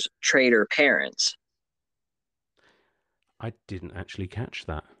Parker's traitor parents. I didn't actually catch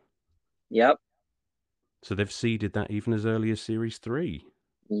that. Yep, So they've seeded that even as early as series 3.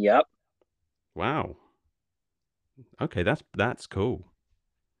 yep. Wow. Okay, that's cool.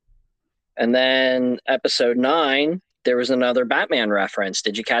 And then episode 9, there was another Batman reference.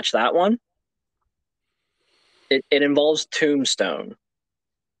 Did you catch that one? It involves Tombstone.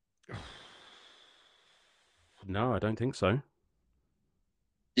 No, I don't think so.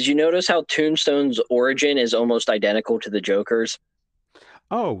 Did you notice how Tombstone's origin is almost identical to the Joker's?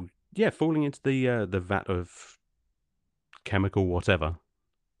 Oh, yeah, falling into the vat of chemical whatever.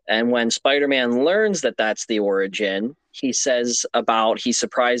 And when Spider-Man learns that that's the origin, he says about he's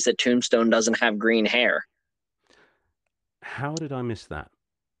surprised that Tombstone doesn't have green hair. How did I miss that?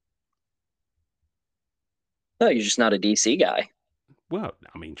 No, you're just not a DC guy. Well,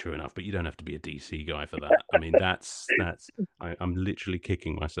 I mean, true enough, but you don't have to be a DC guy for that. I mean, I'm literally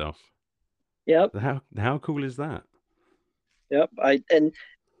kicking myself. Yep, How cool is that? yep. And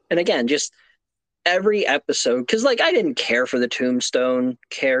again, just every episode, because like I didn't care for the Tombstone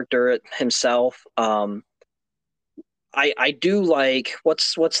character himself. I do like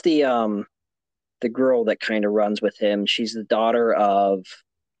what's the girl that kind of runs with him. She's the daughter of,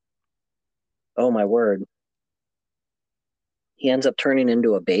 oh my word, he ends up turning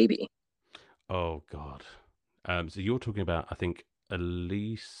into a baby. Oh God. So you're talking about, I think,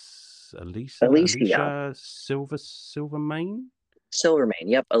 Alicia Alicia Silvermane. Silvermane.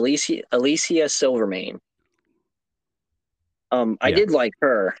 Yep, Alicia Silvermane. I Yeah. did like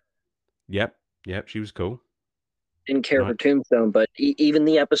her. Yep. Yep. She was cool. Didn't care Right. for Tombstone, but even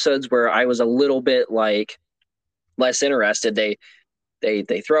the episodes where I was a little bit like less interested, they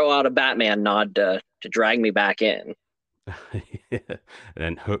throw out a Batman nod to drag me back in. Yeah. And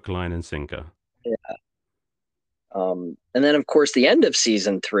then hook, line, and sinker. Yeah. And then of course the end of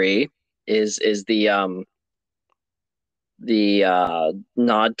season 3 is the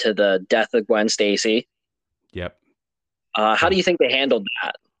nod to the death of Gwen Stacy. Yep. How do Um, you think they handled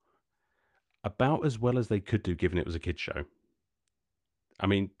that? about as well as they could do, given it was a kids show. I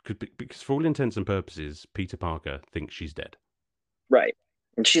mean, because for all intents and purposes, Peter Parker thinks she's dead. Right.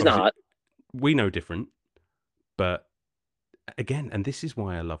 And she's Obviously, not. we know different, but again, and this is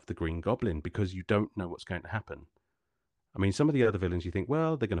why I love the Green Goblin, because you don't know what's going to happen. I mean, some of the other villains, you think,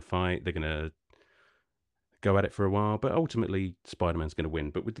 well, they're going to fight, they're going to go at it for a while, but ultimately Spider Man's going to win.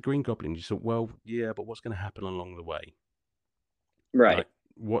 But with the Green Goblin, you thought, well, yeah, but what's going to happen along the way? Right. Like,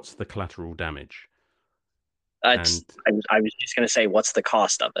 what's the collateral damage? That's And I was just gonna say, what's the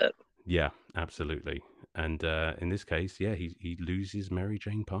cost of it? yeah, absolutely. And in this case, yeah, he loses Mary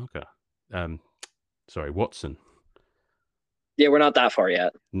Jane Parker. Um, sorry, Watson. Yeah, we're not that far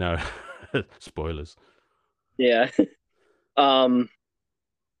yet. No, spoilers. Yeah. Um,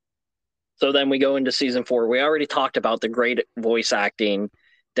 so then we go into season four. We already talked about the great voice acting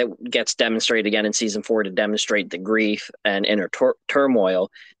that gets demonstrated again in season four to demonstrate the grief and inner turmoil.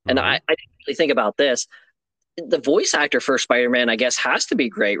 And Hmm. I didn't really think about this. The voice actor for Spider-Man, I guess, has to be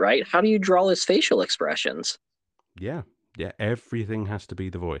great, right? How do you draw his facial expressions? Yeah, yeah. Everything has to be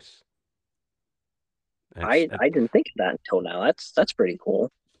the voice. It's I didn't think of that until now. That's pretty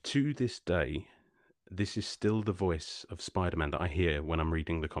cool. to this day, this is still the voice of Spider-Man that I hear when I'm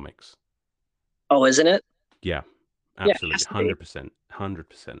reading the comics. Oh, isn't it? Yeah, Yeah, it absolutely, has to be. 100%,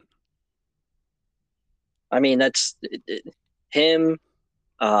 100%. I mean, that's him.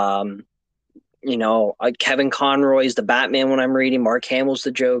 Um, Kevin Conroy's the Batman when I'm reading. Mark Hamill's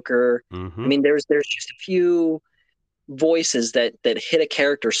the Joker. I Hmm. mean, there's just a few voices that hit a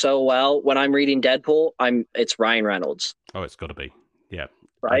character so well. When I'm reading Deadpool, it's Ryan Reynolds, Oh, it's got to be. Yeah,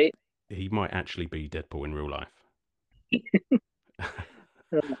 I. right? He might actually be Deadpool in real life.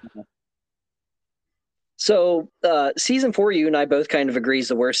 So, season four, you and I both kind of agree is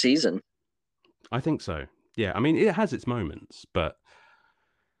the worst season. I think so. Yeah, I mean, it has its moments, but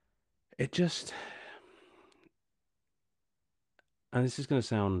it just. And this is going to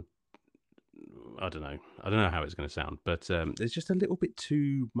sound. I don't know. I don't know how it's going to sound, but there's just a little bit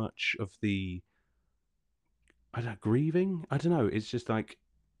too much of the. I don't know, grieving. I don't know. It's just like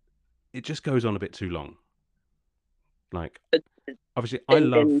it just goes on a bit too long. Like, Uh, obviously, I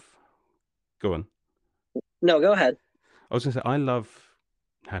love. And Go on. no, go ahead. I was going to say I love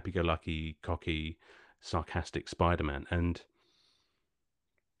happy-go-lucky, cocky, sarcastic Spider-Man, and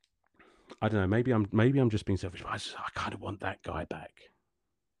I don't know. Maybe I'm just being selfish. But I kind of want that guy back.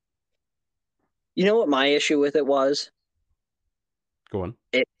 You know what my issue with it was? Go on.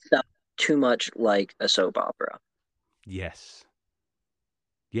 It felt too much like a soap opera. Yes.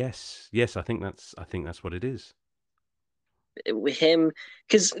 Yes. Yes. I think that's what it is. With him,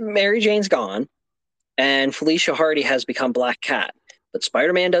 because Mary Jane's gone and Felicia Hardy has become Black Cat. But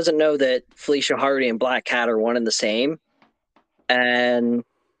Spider Man doesn't know that Felicia Hardy and Black Cat are one and the same. And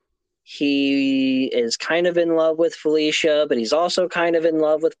he is kind of in love with Felicia, but he's also kind of in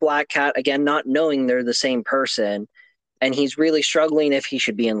love with Black Cat, again, not knowing they're the same person. And he's really struggling if he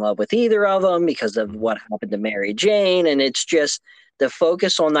should be in love with either of them because of Mhm. what happened to Mary Jane. And it's just the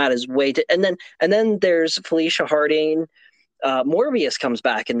focus on that is way too. And then there's Felicia Harding. Morbius comes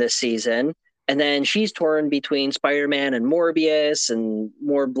back in this season, and then she's torn between Spider-Man and Morbius, and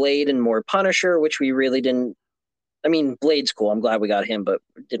more Blade and more Punisher, which we really didn't. I mean, Blade's cool. I'm glad we got him, but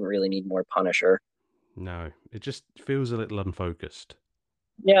didn't really need more Punisher. No, it just feels a little unfocused.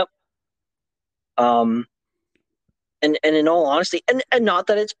 Yep. Um, and in all honesty, and not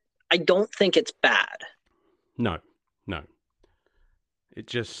that it's. I don't think it's bad. No, no. It It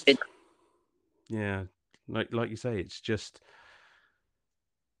just, yeah, like you say, it's just,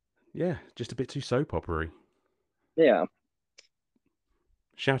 yeah, just a bit too soap opery. Yeah.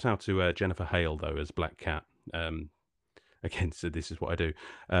 Shout out to Jennifer Hale though as Black Cat. Um, again, so this is what I do.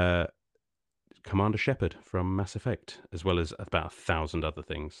 Uh, Commander Shepard from Mass Effect, as well as about 1,000 other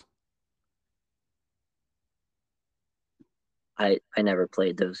things. I never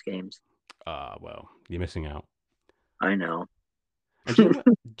played those games. Ah, well, you're missing out. I know. And do you know what?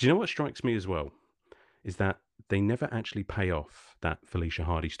 Do you know what strikes me as well is that they never actually pay off that Felicia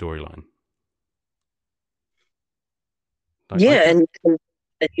Hardy storyline. Like I Yeah, don't. and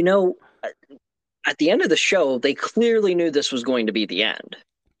at the end of the show, they clearly knew this was going to be the end,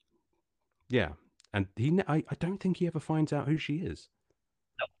 Yeah, and I don't think he ever finds out who she is.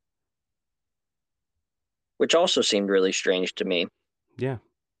 which also seemed really strange to me. Yeah,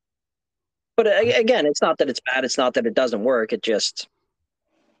 But I again, it's not that it's bad. It's not that it doesn't work. It just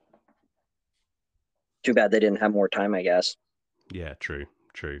too bad they didn't have more time, I guess. yeah, true,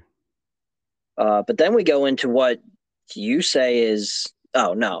 true. But then we go into what you say is.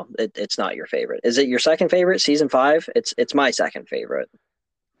 Oh no, it's not your favorite. Is it your second favorite? Season five? It's my second favorite.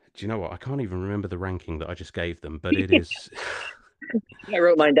 Do you know what? I can't even remember the ranking that I just gave them, but it is I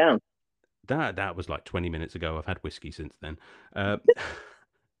wrote mine down. that was like 20 minutes ago. I've had whiskey since then. Uh,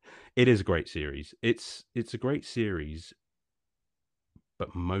 it is a great series. It's a great series,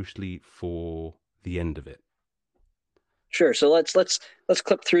 but mostly for the end of it. Sure. So let's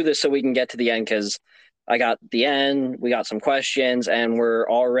clip through this so we can get to the end because I got the end. We got some questions, and we're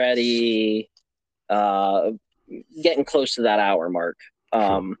already uh, getting close to that hour mark. Sure.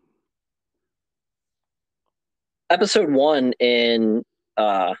 Um, episode one in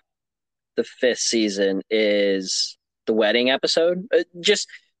uh, the fifth season is the wedding episode. Just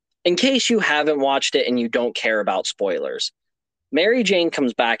in case you haven't watched it and you don't care about spoilers, Mary Jane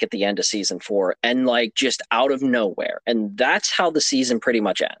comes back at the end of season four and like just out of nowhere. And that's how the season pretty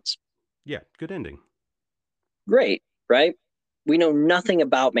much ends. Yeah, good ending. Great, right? We know nothing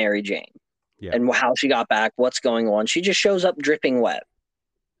about Mary Jane Yeah. and how she got back, what's going on. She just shows up dripping wet.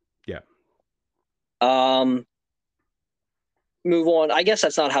 Yeah. Um, move on. I guess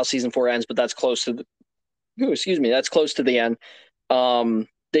that's not how season four ends, but that's close to the, ooh, excuse me, that's close to the end.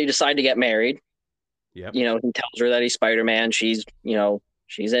 They decide to get married. Yep. You know, he tells her that he's Spider-Man. She's, you know,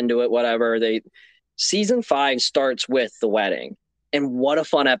 she's into it, whatever. They season five starts with the wedding. And what a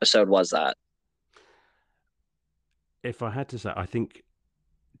fun episode was that. If I had to say, I think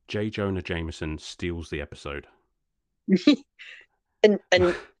J. Jonah Jameson steals the episode. And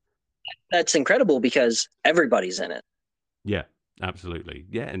that's incredible because everybody's in it. Yeah, absolutely.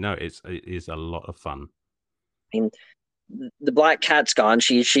 Yeah, no, it is a lot of fun. I mean, the Black Cat's gone.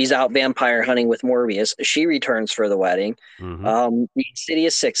 She's out vampire hunting with Morbius. She returns for the wedding. Hmm. The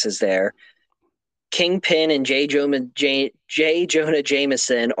Insidious Six is there. Kingpin and J. Jonah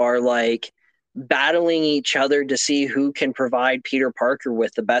Jameson are like battling each other to see who can provide Peter Parker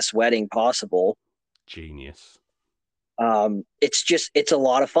with the best wedding possible. Genius. It's a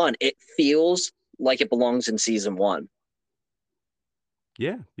lot of fun. It feels like it belongs in season one.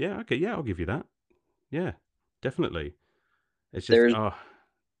 Yeah, yeah, okay, yeah, I'll give you that. Yeah, definitely. It's just There's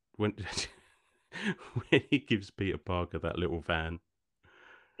when when he gives Peter Parker that little van,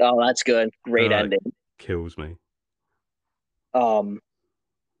 oh, that's good, great it ending. kills me. Um,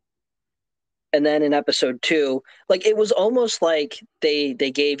 and then in episode two, like it was almost like they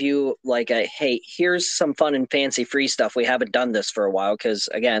gave you like a hey, here's some fun and fancy free stuff. We haven't done this for a while because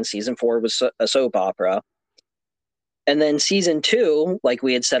again, season four was a soap opera. And then season two, like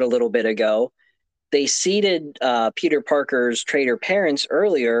we had said a little bit ago, they seeded Peter Parker's traitor parents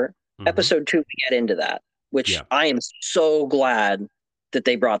earlier. Hmm. Episode two, we get into that, which Yeah, I am so glad that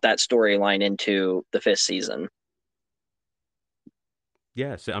they brought that storyline into the fifth season.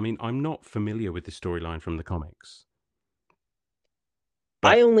 yeah. So I mean, I'm not familiar with the storyline from the comics,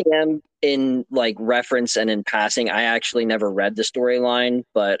 I but only am in like reference and in passing. I actually never read the storyline,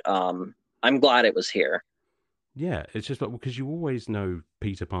 but I'm glad it was here. yeah, it's just like because you always know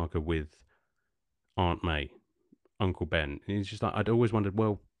Peter Parker with Aunt May, Uncle Ben, and it's just like I'd always wondered,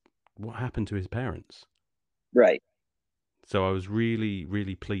 well, what happened to his parents? Right. So I was really,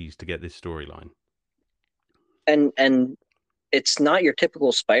 really pleased to get this storyline. And it's not your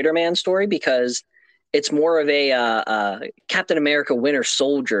typical Spider-Man story because it's more of a Captain America Winter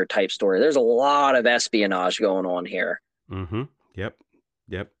Soldier type story. There's a lot of espionage going on here. Mm-hmm. Yep.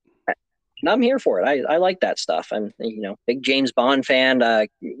 Yep. And I'm here for it. I like that stuff. I'm big James Bond fan.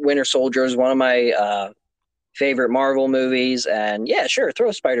 Winter Soldier is one of my favorite Marvel movies, and yeah, sure,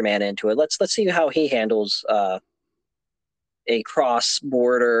 throw Spider-Man into it. Let's see how he handles a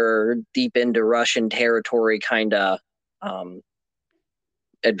cross-border, deep into Russian territory kind of um,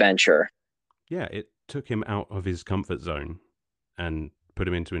 adventure. Yeah, it took him out of his comfort zone and put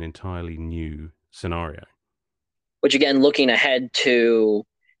him into an entirely new scenario. Which again, looking ahead to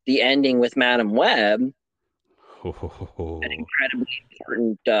the ending with Madam Web, an Ho, ho, ho, ho. incredibly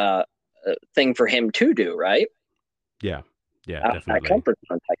important thing for him to do, right? Yeah. Yeah, Out of that definitely. comfort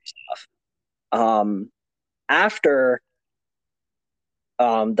zone type stuff. After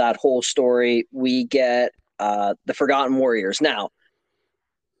that whole story, we get the Forgotten Warriors. Now,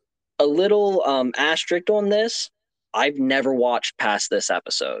 a little asterisk on this. I've never watched past this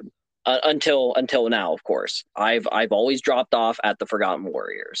episode until now. Of course, I've always dropped off at the Forgotten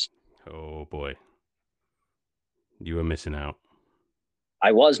Warriors. Oh boy. You were missing out.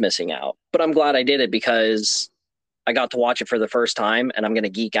 I was missing out, but I'm glad I did it because I got to watch it for the first time, and I'm going to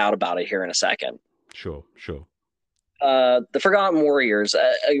geek out about it here in a second. Sure, sure. The Forgotten Warriors,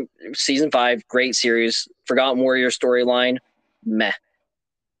 season five, great series. Forgotten Warriors storyline, meh.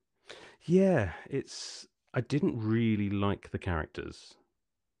 Yeah, it's I didn't really like the characters.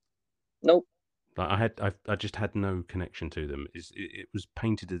 Nope. Like I just had no connection to them. It was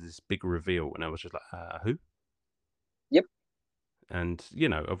painted as this big reveal, and I was just like, who? Yep. And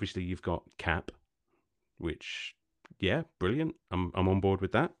obviously you've got Cap, which, yeah, brilliant. I'm on board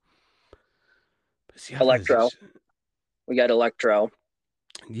with that. But it's the others. Electro. We got Electro.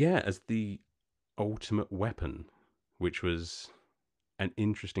 Yeah, as the ultimate weapon, which was an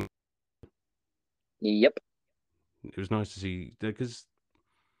interesting. Yep. It was nice to see because,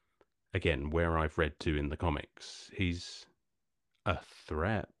 again, where I've read to in the comics, he's a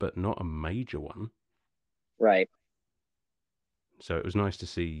threat, but not a major one. Right. So it was nice to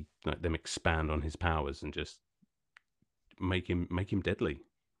see like them expand on his powers and just make him deadly.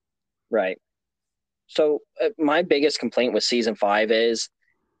 Right. So my biggest complaint with season 5 is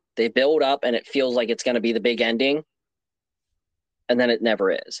they build up and it feels like it's going to be the big ending, and then it never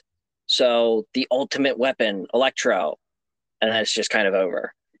is. So the ultimate weapon, Electro, and then it's just kind of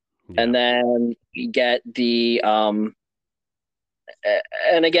over. Yeah. And then we get the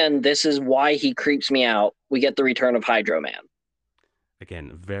and again, this is why he creeps me out. We get the return of Hydro Man.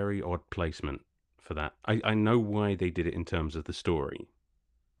 Again, very odd placement for that. I know why they did it in terms of the story,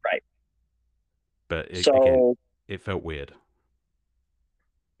 Right. but again, So it felt weird.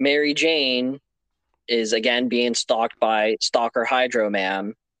 Mary Jane is again being stalked by Stalker Hydro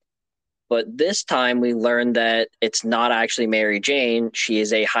Man. But this time we learn that it's not actually Mary Jane. She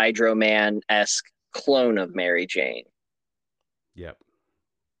is a Hydro Man esque clone of Mary Jane. Yep.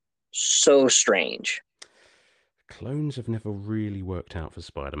 So strange. Clones have never really worked out for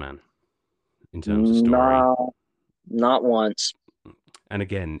Spider-Man in terms of story. No, not once. And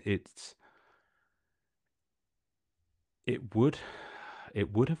again, it would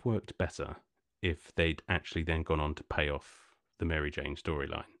it would have worked better if they'd actually then gone on to pay off the Mary Jane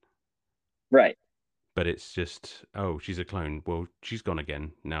storyline. Right. But it's just, oh, she's a clone. Well, she's gone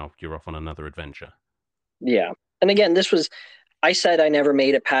again. Now you're off on another adventure. Yeah. And again, this was, I said I never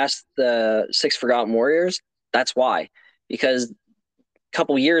made it past the Six Forgotten Warriors. That's why. Because a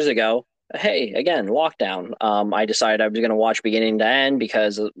couple years ago, hey, again, lockdown. I decided I was going to watch beginning to end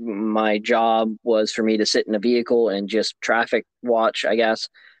because my job was for me to sit in a vehicle and just traffic watch, I guess.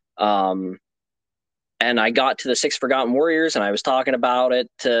 Um, and I got to the Six Forgotten Warriors, and I was talking about it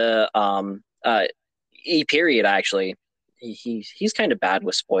to E. Period. Actually, he's kind of bad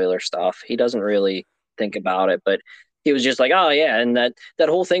with spoiler stuff. He doesn't really think about it, but he was just like, "Oh yeah," and that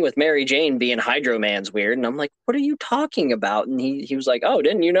whole thing with Mary Jane being Hydro Man's weird, and I'm like, "What are you talking about?" And he was like, "Oh,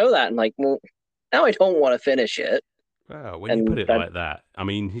 didn't you know that?" And like, well, now I don't want to finish it, Well, when you put and it that like that, I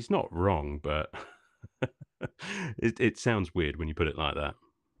mean, he's not wrong, but it sounds weird when you put it like that.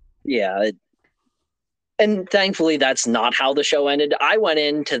 yeah, and thankfully that's not how the show ended. I went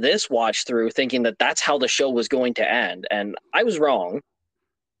into this watch through thinking that that's how the show was going to end, and I was wrong.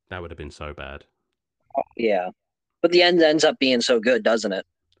 That would have been so bad. Yeah, but the end ends up being so good, doesn't it?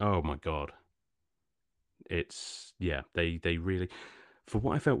 Oh my god. It's yeah, they really, for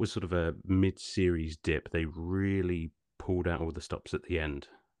what I felt was sort of a mid-series dip, they really pulled out all the stops at the end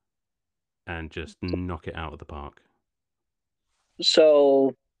and just knock it out of the park.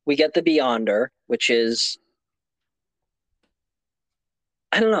 So we get the Beyonder, which is,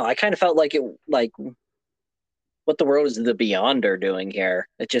 I don't know. I kind of felt like it, like what the world is the Beyonder doing here?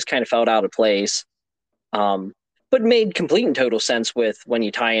 It just kind of felt out of place. Um, but made complete and total sense with when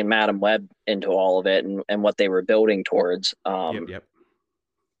you tie in Madam Web into all of it and what they were building towards. Yep, yep,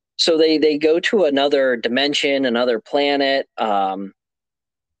 So they go to another dimension, another planet, and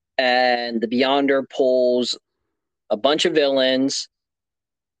the Beyonder pulls a bunch of villains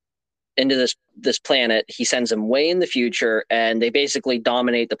into this planet. He sends them way in the future, and they basically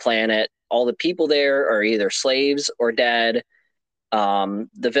dominate the planet. All the people there are either slaves or dead.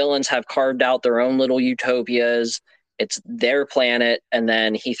 The villains have carved out their own little utopias. It's their planet, and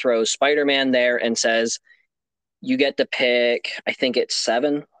then he throws Spider-Man there and says, "You get to pick. I think it's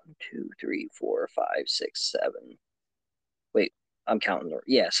seven. 1, 2, 3, 4, 5, 6, 7. Wait, I'm counting.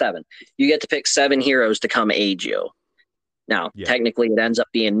 Yeah, seven. You get to pick 7 heroes to come aid you. Now, yep, technically, it ends up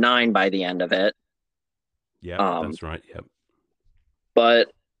being 9 by the end of it. yep. Um, That's right. Yep,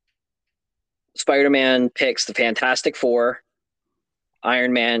 but Spider-Man picks the Fantastic Four,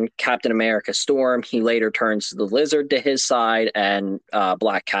 Iron Man, Captain America, Storm. He later turns the Lizard to his side, and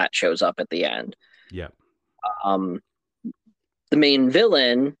Black Cat shows up at the end. yep. Um, the main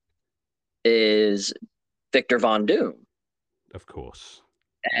villain is Victor Von Doom. Of course.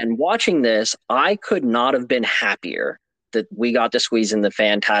 And watching this, I could not have been happier that we got to squeeze in the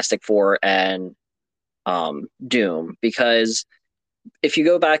Fantastic Four and Doom, because if you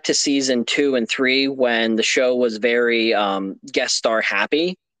go back to season 2 and 3 when the show was very guest star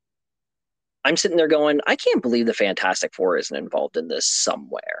happy, I'm sitting there going, I can't believe the Fantastic Four isn't involved in this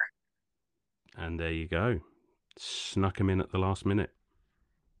somewhere. And there you go. Snuck him in at the last minute.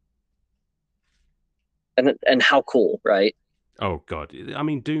 And how cool, right? Oh god, I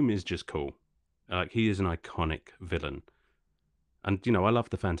mean, Doom is just cool. Like, he is an iconic villain, and I love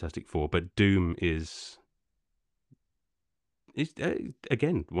the Fantastic Four, but Doom is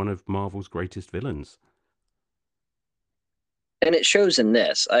again one of Marvel's greatest villains. And it shows in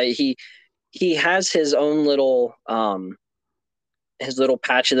this. He has his little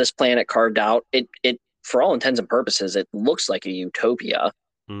patch of this planet carved out. It for all intents and purposes, it looks like a utopia,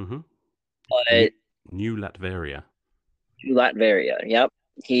 Mm-hmm. New, but New Latveria. Latveria. Yep.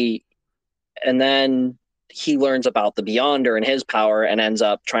 He and then he learns about the Beyonder and his power, and ends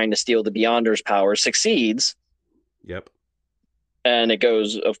up trying to steal the Beyonder's power. Succeeds, Yep. and it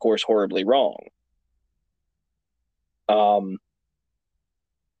goes, of course, horribly wrong. Um,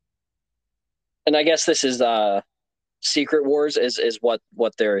 and I guess this is Secret Wars is what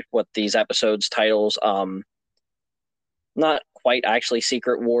these episodes titles. Not quite actually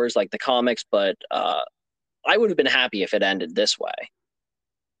Secret Wars like the comics, but I would have been happy if it ended this way.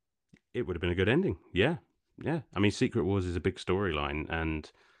 It would have been a good ending. Yeah. Yeah. I mean, Secret Wars is a big storyline, and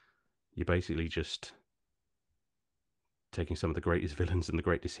you're basically just taking some of the greatest villains and the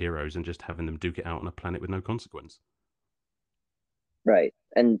greatest heroes and just having them duke it out on a planet with no consequence. Right.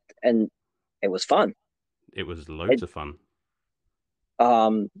 And it was fun. It was loads It, of fun.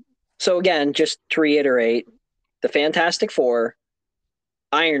 um so again, just to reiterate, the Fantastic Four,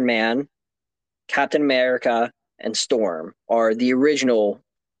 Iron Man, Captain America, and Storm are the original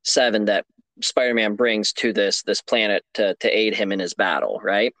seven that Spider-Man brings to this planet to aid him in his battle,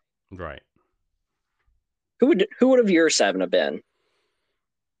 right? Right. Who would have your seven have been?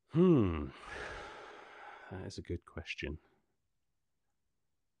 Hmm. That is a good question.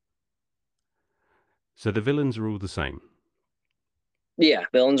 So the villains are all the same. Yeah,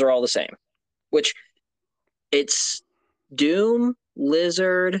 villains are all the same. Which it's Doom,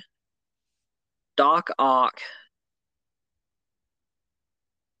 Lizard, Doc Ock,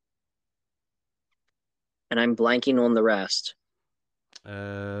 and I'm blanking on the rest.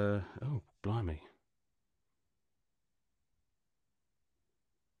 Oh, blimey.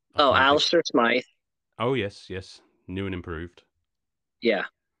 I Oh, can't think. Alistair Smythe. Oh, yes, yes. New and improved. Yeah.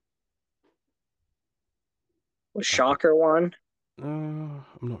 Was I can't. Shocker one? I'm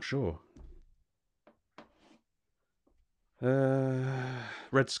not sure.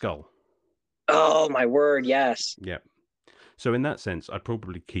 Red Skull. Oh my word, yes. Yeah. So in that sense, I'd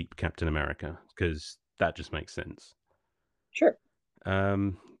probably keep Captain America because that just makes sense. Sure.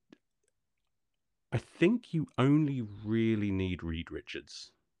 Um, I think you only really need Reed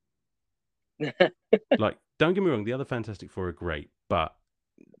Richards. Like, don't get me wrong, the other Fantastic Four are great, but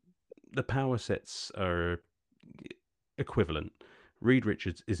the power sets are equivalent. Reed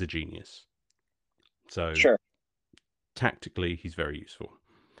Richards is a genius. So Sure. tactically, he's very useful.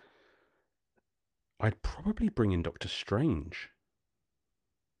 I'd probably bring in Doctor Strange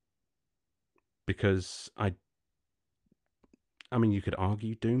because I mean, you could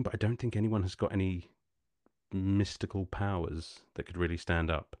argue Doom, but I don't think anyone has got any mystical powers that could really stand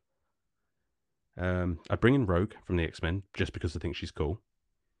up. I'd bring in Rogue from the X-Men just because I think she's cool.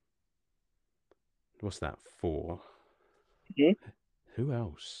 What's that for? Mhm. Who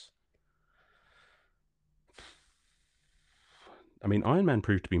else? I mean, Iron Man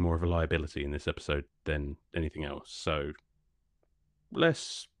proved to be more of a liability in this episode than anything else. So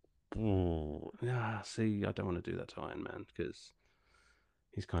less. Oh, yeah, see, I don't want to do that to Iron Man because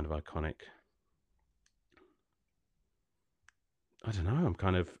he's kind of iconic. I don't know. I'm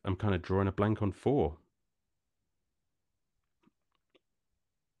kind of drawing a blank on four.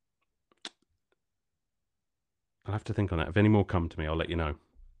 I'll have to think on that. If any more come to me, I'll let you know.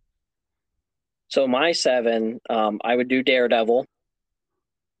 So my seven, I would do Daredevil.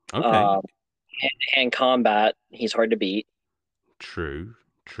 Okay. Uh, hand combat, he's hard to beat. True.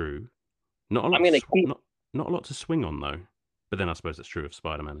 True. Not a I'm lot. gonna keep Not a lot to swing on though. But then I suppose that's true of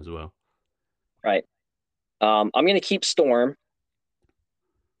Spider-Man as well. right. I'm gonna keep Storm.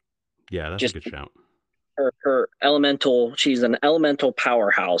 Yeah, that's a Just good shout. her elemental. She's an elemental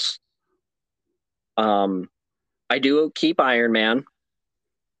powerhouse. Um, I do keep Iron Man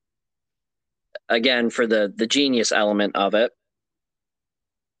again for the genius element of it.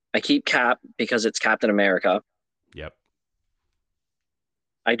 I keep Cap because it's Captain America. Yep.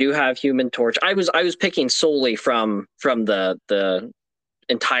 I do have Human Torch. I was picking solely from the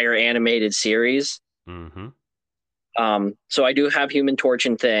entire animated series. Mm-hmm. So I do have Human Torch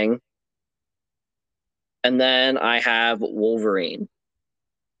and Thing, and then I have Wolverine.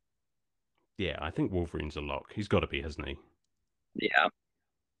 Yeah, I think Wolverine's a lock. He's got to be, hasn't he? Yeah.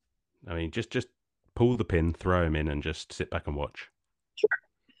 I mean, just pull the pin, throw him in, and just sit back and watch.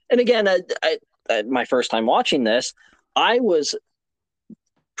 And again, my first time watching this, I was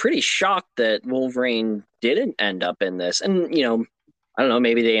pretty shocked that Wolverine didn't end up in this. And I don't know,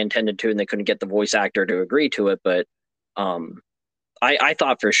 maybe they intended to and they couldn't get the voice actor to agree to it, but um, I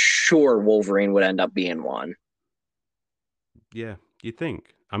thought for sure Wolverine would end up being one. Yeah, you'd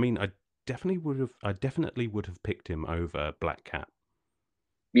think. I mean, I definitely would have picked him over Black Cat.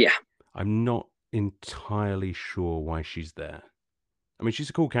 Yeah. I'm not entirely sure why she's there. I mean, she's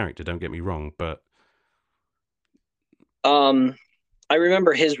a cool character, don't get me wrong, but Um, I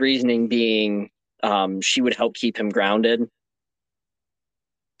remember his reasoning being she would help keep him grounded.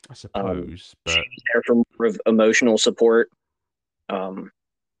 I Um, suppose, she but was there for more of emotional support. Um,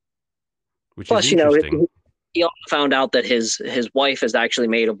 which is Plus, interesting. he also found out that his wife is actually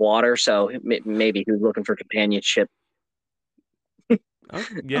made of water, so maybe he was looking for companionship. Oh,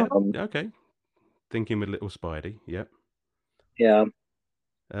 yeah, Um, okay. Thinking with little Spidey, yep. yeah,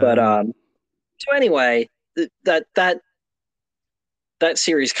 but Um, so anyway, that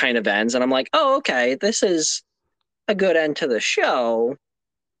series kind of ends, and I'm like, oh, okay, this is a good end to the show,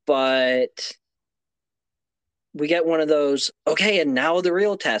 but we get one of those, okay, and now the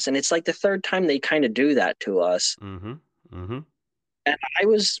real test, and it's like the third time they kind of do that to us, mm-hmm, mm-hmm. and I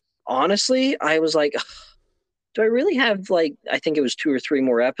was like, do I really have like I think it was two or three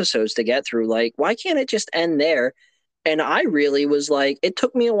more episodes to get through? Like, why can't it just end there? And I really was like, it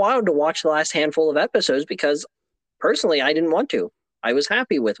took me a while to watch the last handful of episodes because personally, I didn't want to. I was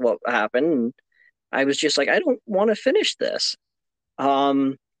happy with what happened. And I was just like, I don't want to finish this.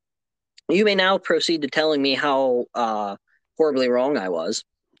 Um, you may now proceed to telling me how horribly wrong I was.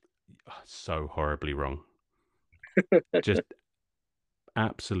 So horribly wrong. Just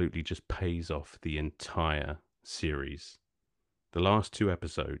absolutely just pays off the entire series. The last two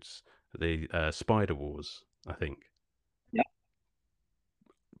episodes, the Spider Wars, I think, Yeah.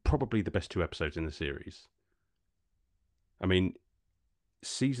 probably the best two episodes in the series. I mean,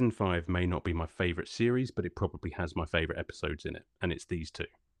 season 5 may not be my favorite series, but it probably has my favorite episodes in it, and it's these two.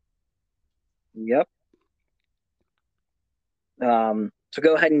 Yep. So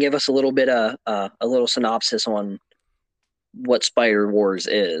go ahead and give us a little bit of a little synopsis on what Spider Wars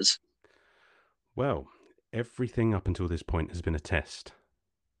is. Well, everything up until this point has been a test,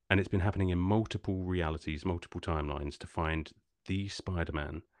 and it's been happening in multiple realities, multiple timelines to find the Spider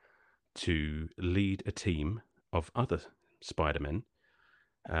Man to lead a team of other Spider Men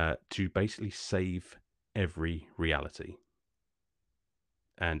to basically save every reality.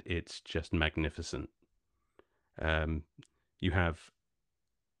 And it's just magnificent. Um, you have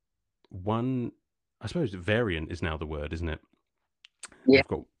one, I suppose variant is now the word, isn't it? Yeah. We've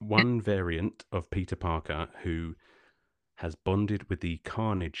got one variant of Peter Parker who has bonded with the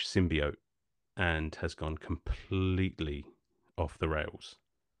Carnage symbiote and has gone completely off the rails.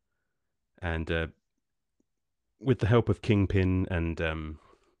 And with the help of Kingpin and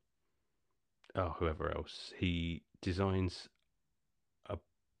whoever else, he designs a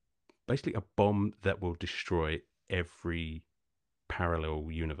basically a bomb that will destroy every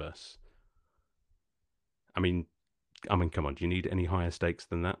parallel universe. I mean, come on. Do you need any higher stakes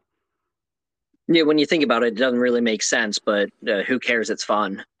than that? Yeah, when you think about it, it doesn't really make sense, but who cares? It's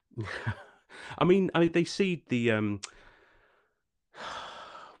fun. I mean, they see the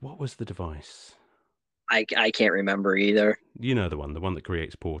what was the device? I can't remember either. You know the one that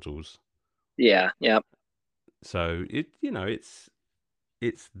creates portals. Yeah, yeah, So it's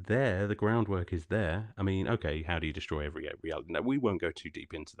there. The groundwork is there. I mean, okay, how do you destroy every reality? No, we won't go too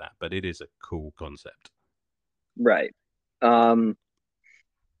deep into that, but it is a cool concept. right. Um,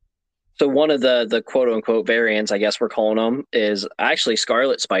 so one of the quote unquote variants, I guess we're calling them, is actually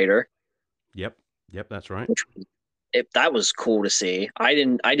Scarlet Spider, Yep, yep, that's right. which that was cool to see. I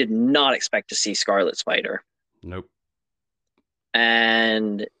did not expect to see Scarlet Spider. Nope.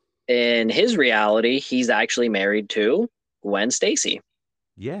 And in his reality, he's actually married to Gwen Stacy.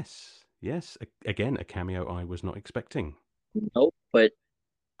 Yes, yes. Again, a cameo I was not expecting. Nope, but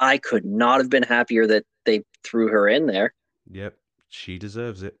I could not have been happier that they threw her in there. Yep, she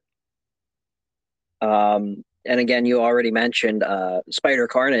deserves it. And again, you already mentioned Spider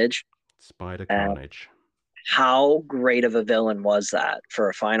Carnage. Spider And Carnage, how great of a villain was that for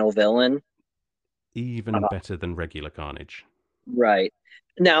a final villain? even Uh, better than regular Carnage. right.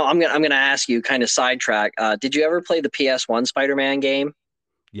 Now I'm gonna ask you, kind of sidetrack. Did you ever play the PS1 Spider-Man game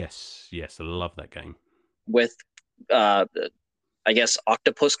Yes, yes, I love that game. with uh, I guess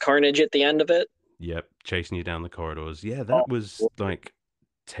Octopus Carnage at the end of it? Yep, chasing you down the corridors. Yeah, Oh, that was like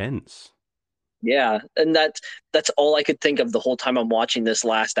tense. Yeah, and that's all I could think of the whole time I'm watching this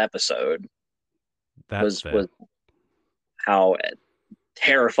last episode That's was fair. how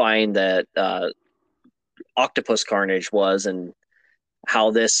terrifying that Octopus Carnage was, and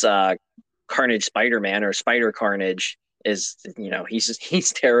how this Carnage Spider-Man or Spider Carnage is.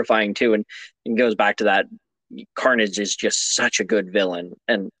 He's terrifying too, and goes back to that. Carnage is just such a good villain,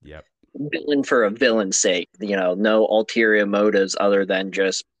 and Yep. villain for a villain's sake. No ulterior motives other than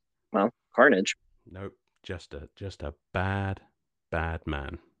just, well, Carnage. Nope. Just a bad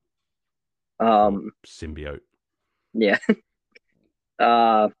man or Um, symbiote. yeah.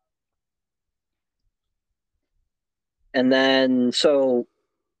 Uh, and then so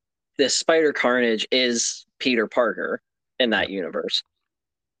this Spider Carnage is Peter Parker in that Yep. universe,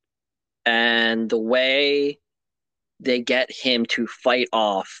 and the way they get him to fight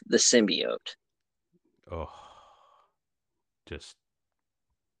off the symbiote, Oh, just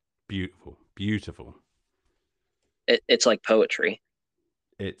beautiful, beautiful. it's like poetry.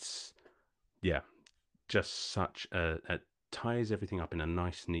 It's yeah, just such a it ties everything up in a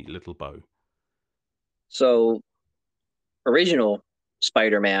nice, neat little bow. So original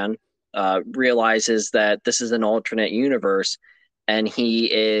Spider-Man realizes that this is an alternate universe, and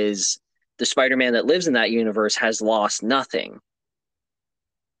he is the Spider-Man that lives in that universe has lost nothing.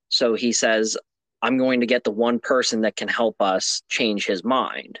 So he says, "I'm going to get the one person that can help us change his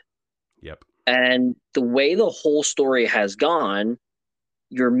mind." Yep. And the way the whole story has gone,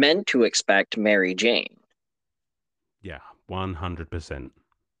 you're meant to expect Mary Jane. Yeah, 100%.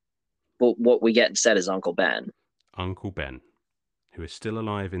 But what we get instead is Uncle Ben. Uncle Ben, who is still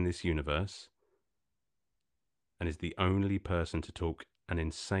alive in this universe and is the only person to talk an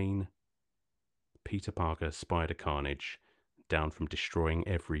insane Peter Parker Spider Carnage down from destroying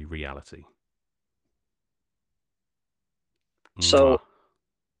every reality. So Mwah.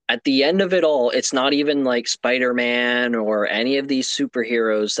 at the end of it all, it's not even like Spider-Man or any of these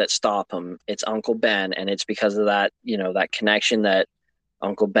superheroes that stop him. It's Uncle Ben, and it's because of that, that connection that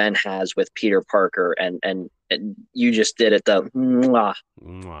Uncle Ben has with Peter Parker, and you just did it. The mwah,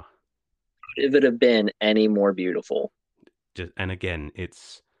 Mwah. it would have been any more beautiful. And again,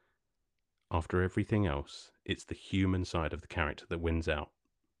 it's after everything else, it's the human side of the character that wins out.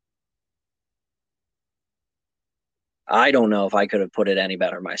 I don't know if I could have put it any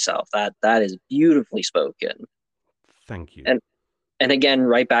better myself. That is beautifully spoken. Thank you. And and again,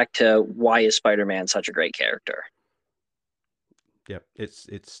 right back to why is Spider-Man such a great character? Yep, it's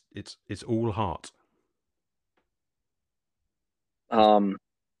all heart. Just Um,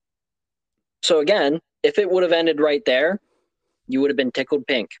 so again, if it would have ended right there, you would have been tickled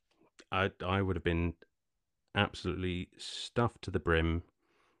pink. I would have been absolutely stuffed to the brim,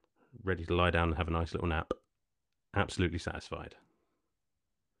 ready to lie down and have a nice little nap. Absolutely satisfied.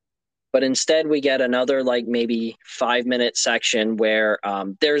 But instead, we get another like maybe 5 minute section where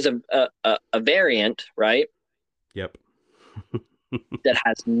there's a variant, right, Yep. that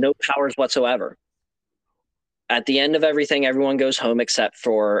has no powers whatsoever. At the end of everything, everyone goes home except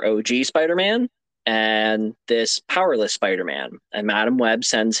for OG Spider-Man and this powerless Spider-Man. And Madam Web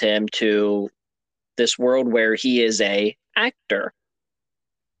sends him to this world where he is a actor.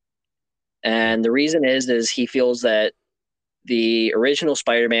 Yep. And the reason is he feels that the original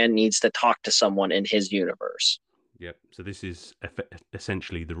Spider-Man needs to talk to someone in his universe. Yep. So this is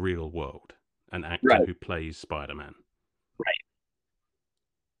essentially the real world. An actor Right. who plays Spider-Man. Right.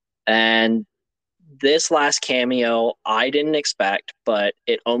 And this last cameo I didn't expect, but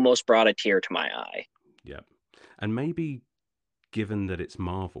it almost brought a tear to my eye. Yep. And maybe, given that it's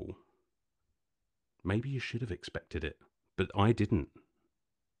Marvel, maybe you should have expected it, but I didn't.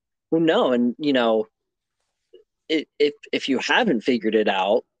 Well, no, and if you haven't figured it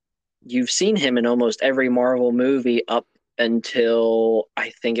out, you've seen him in almost every Marvel movie up until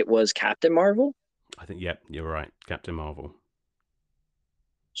I think it was Captain Marvel. I think, yep, you're right. Captain Marvel.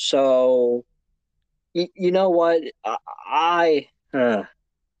 So you know what? I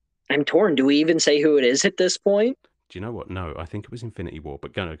I'm torn. Do we even say who it is at this point? Do you know what? No, I think it was Infinity War,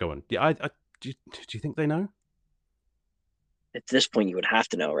 but go on. Yeah, do you think they know? At this point, you would have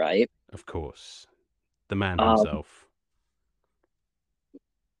to know, right? Of course. The man Um, himself.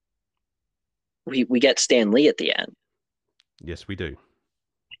 we get Stan Lee at the end, Yes, we do.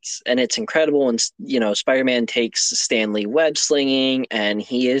 and it's incredible. And Spider-Man takes Stan Lee web slinging, and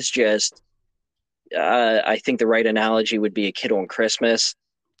he is just. I think the right analogy would be a kid on Christmas,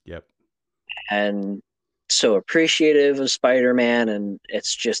 Yep. and so appreciative of Spider-Man, and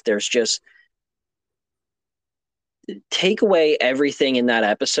it's just there's just take away everything in that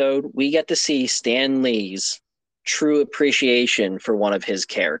episode. We get to see Stan Lee's true appreciation for one of his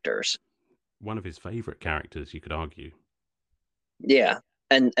characters. one of his favorite characters, you could argue. Yeah,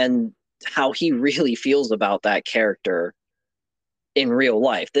 and how he really feels about that character in real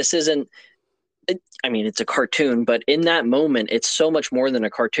life. This isn't I mean, it's a cartoon, but in that moment, it's so much more than a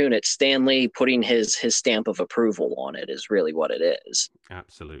cartoon. It's Stan Lee putting his stamp of approval on it. Is really what it is.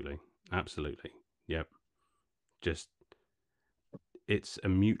 Absolutely, absolutely. Yep. Just it's a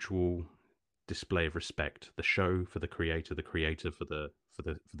mutual display of respect. The show for the creator for the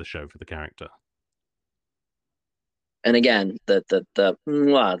show for the character. And again,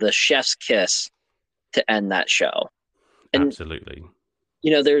 the chef's kiss to end that show. And Absolutely.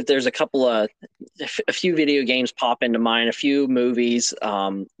 there's a couple of a few video games pop into mind, a few movies.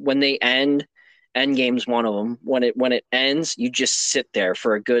 When they end game's one of them. When it ends, you just sit there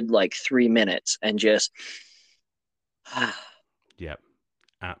for a good like 3 minutes and just Yep.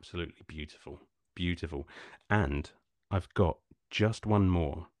 Absolutely beautiful. Beautiful. And I've got just one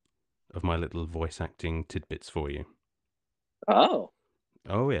more of my little voice acting tidbits for you. oh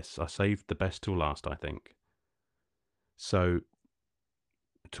Oh, yes, I saved the best till last, I think. So,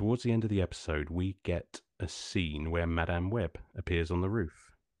 towards the end of the episode, we get a scene where Madame Web appears on the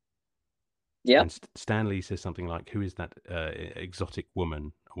roof. yep. And Stanley says something like, "Who is that exotic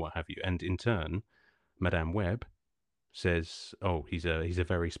woman?" or what have you. And in turn, Madame Web says, "Oh, he's a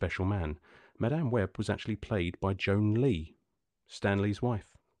very special man." Madame Web was actually played by Joan Lee, Stanley's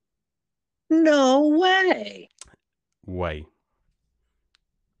wife. No way. Way.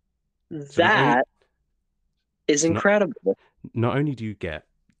 So not only That is so incredible. not only do you get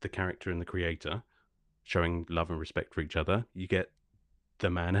the character and the creator showing love and respect for each other, you get the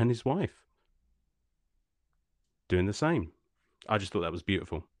man and his wife doing the same. I just thought that was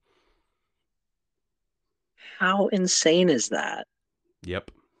beautiful. How insane is that?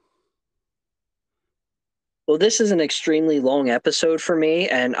 Yep. Well, this is an extremely long episode for me,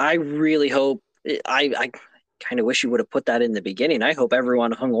 and I really hope I kind of wish you would have put that in the beginning. I hope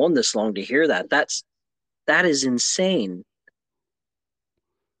everyone hung on this long to hear that. That is insane.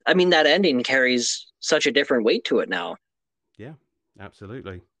 I mean, that ending carries such a different weight to it now. Yeah.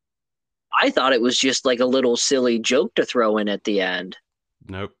 Absolutely. I thought it was just like a little silly joke to throw in at the end.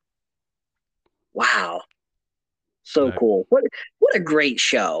 Nope. Wow. So Nope. cool. What a great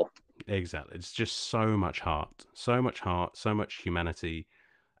show. Exactly. It's just so much humanity,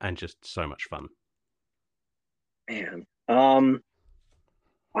 and just so much fun. Man.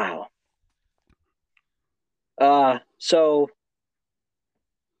 Wow. So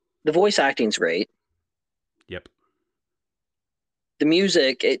the voice acting's great. Yep. The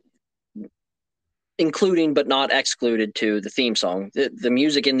music, including but not excluded to the theme song, the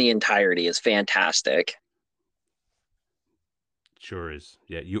music in the entirety is fantastic. Sure is.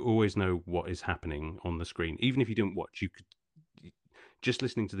 Yeah, you always know what is happening on the screen. Even if you didn't watch, you could just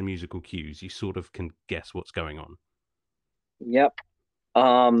listening to the musical cues, you sort of can guess what's going on. Yep.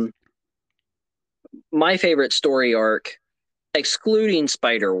 Um, my favorite story arc, excluding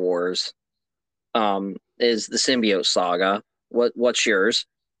Spider Wars, is the Symbiote Saga. What's yours?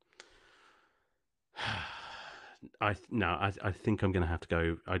 I think I'm going to have to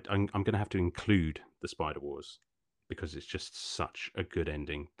go. I'm going to have to include the Spider Wars because it's just such a good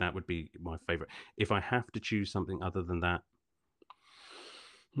ending. That would be my favorite. If I have to choose something other than that,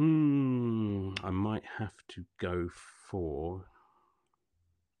 I might have to go for.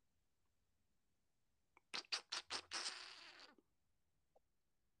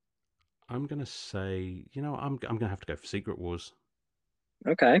 I'm going to say, I'm going to have to go for Secret Wars.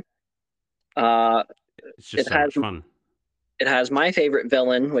 Okay. Uh, It's just it so has much fun. it has my favorite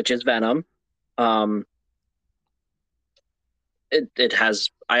villain, which is Venom. Um, it has.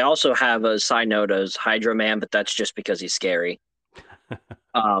 I also have a side note as Hydro Man, but that's just because he's scary.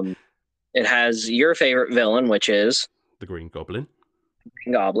 Um, it has your favorite villain, which is The Green Goblin.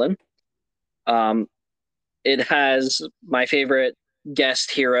 Green Goblin. Um, it has my favorite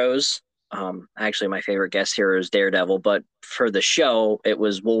guest heroes. Actually, my favorite guest hero is Daredevil, but for the show, it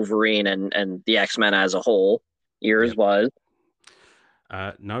was Wolverine and the X Men as a whole. Yours Yep. was.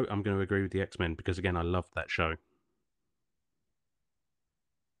 No, I'm going to agree with the X-Men because again, I loved that show.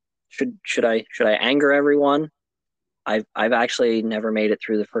 Should I anger everyone? I've actually never made it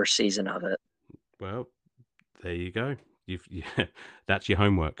through the first season of it. Well, there you go. Yeah, that's your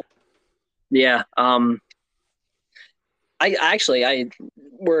homework. Yeah. I actually I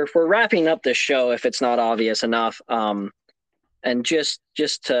we're wrapping up this show if it's not obvious enough. And just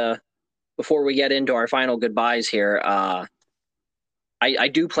to before we get into our final goodbyes here, I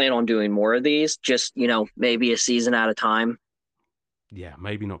do plan on doing more of these. Just maybe a season at a time. Yeah,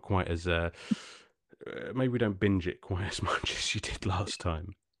 maybe not quite as maybe we don't binge it quite as much as you did last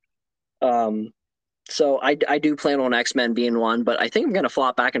time. Um, so I do plan on X-Men being one, but I think I'm gonna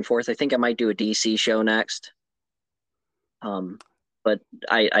flop back and forth. I think I might do a DC show next. Um, but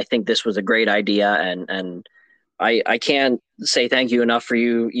I think this was a great idea, and I can't say thank you enough for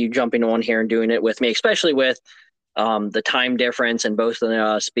you jumping on here and doing it with me, especially with the time difference and both of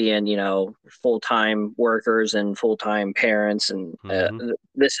us being, full time workers and full time parents, and Hmm.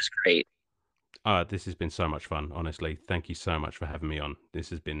 this is great. This has been so much fun, honestly. Thank you so much for having me on. This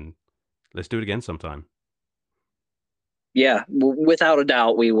has been. Let's do it again sometime. Yeah, without a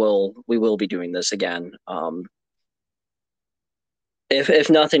doubt, we will be doing this again. If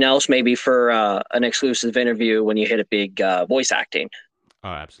nothing else, maybe for an exclusive interview when you hit a big voice acting. Oh,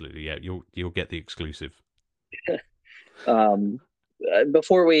 absolutely. Yeah, you'll get the exclusive. Um,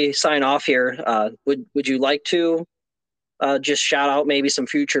 Before we sign off here, would you like to just shout out maybe some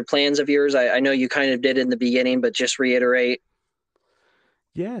future plans of yours? I know you kind of did in the beginning, but just reiterate.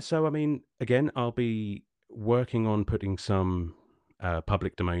 Yeah, so I mean, again, I'll be working on putting some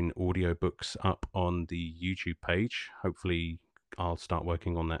public domain audiobooks up on the YouTube page. Hopefully, I'll start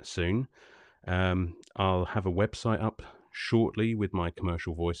working on that soon. I'll have a website up shortly with my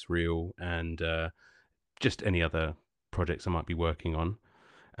commercial voice reel and just any other projects I might be working on.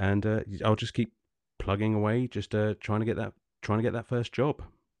 And I'll just keep plugging away, just trying to get that first job.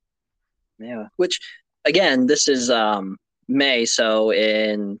 Yeah. Which, again, this is May, so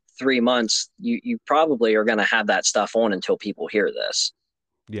in 3 months, you probably are going to have that stuff on until people hear this.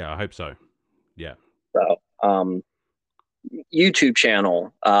 Yeah, I hope so. Yeah. So, YouTube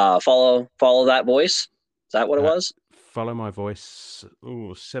channel, follow that voice. Is that what it Uh, was? Follow my voice.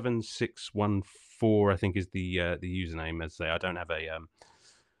 Oh, 7614, I think, is the username. As I say, I don't have a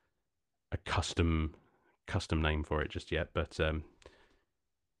custom name for it just yet, but All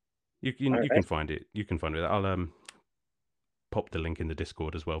you can right. find it. You can find it. I'll pop the link in the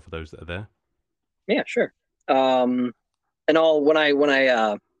Discord as well for those that are there. Yeah, sure. Um, and I'll when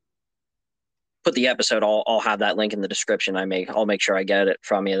I put the episode, I'll have that link in the description. I'll make sure I get it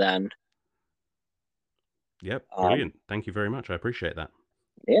from you then. Yep, Um, brilliant. Thank you very much. I appreciate that.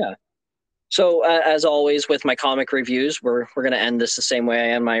 yeah. So as always with my comic reviews, we're gonna end this the same way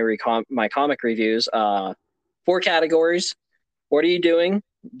I end my comic reviews. Four categories. What are you doing?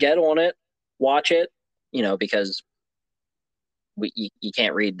 Get on it. Watch it. Because you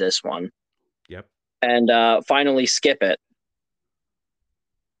can't read this one. Yep. And finally, skip it.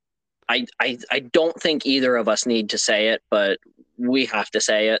 I don't think either of us need to say it, but we have to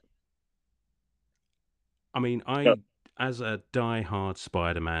say it. I mean, So, as a die-hard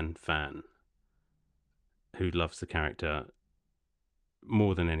Spider-Man fan who loves the character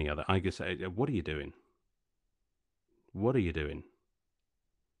more than any other, I guess, what are you doing? What are you doing?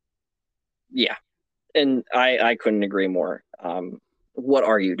 yeah, and I couldn't agree more. What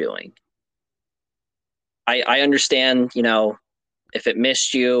are you doing? I understand. If it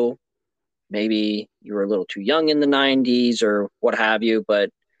missed you, maybe you were a little too young in the 90s or what have you, but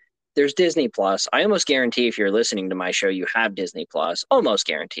there's Disney Plus. I almost guarantee if you're listening to my show, you have Disney Plus. Almost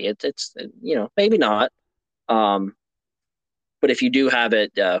guarantee it. It's maybe not. Um, but if you do have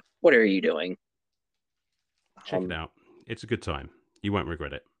it, what are you doing? Check it Um, out. It's a good time. You won't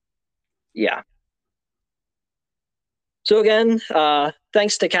regret it. yeah. So again,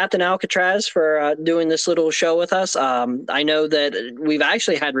 thanks to Captain Alcatraz for doing this little show with us. I know that we've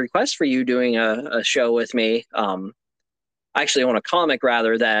actually had requests for you doing a show with me. Actually on a comic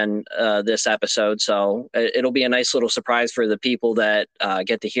rather than this episode. So it'll be a nice little surprise for the people that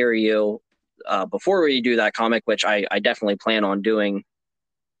get to hear you before we do that comic, which I definitely plan on doing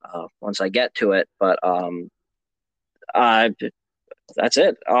once I get to it. But uh, that's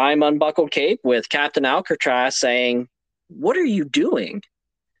it. I'm Unbuckled Cape with Captain Alcatraz saying, "What are you doing?"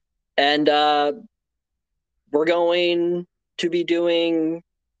 And we're going to be doing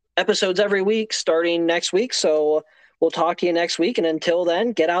episodes every week starting next week. So we'll talk to you next week. And until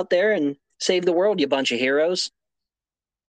then, get out there and save the world, you bunch of heroes.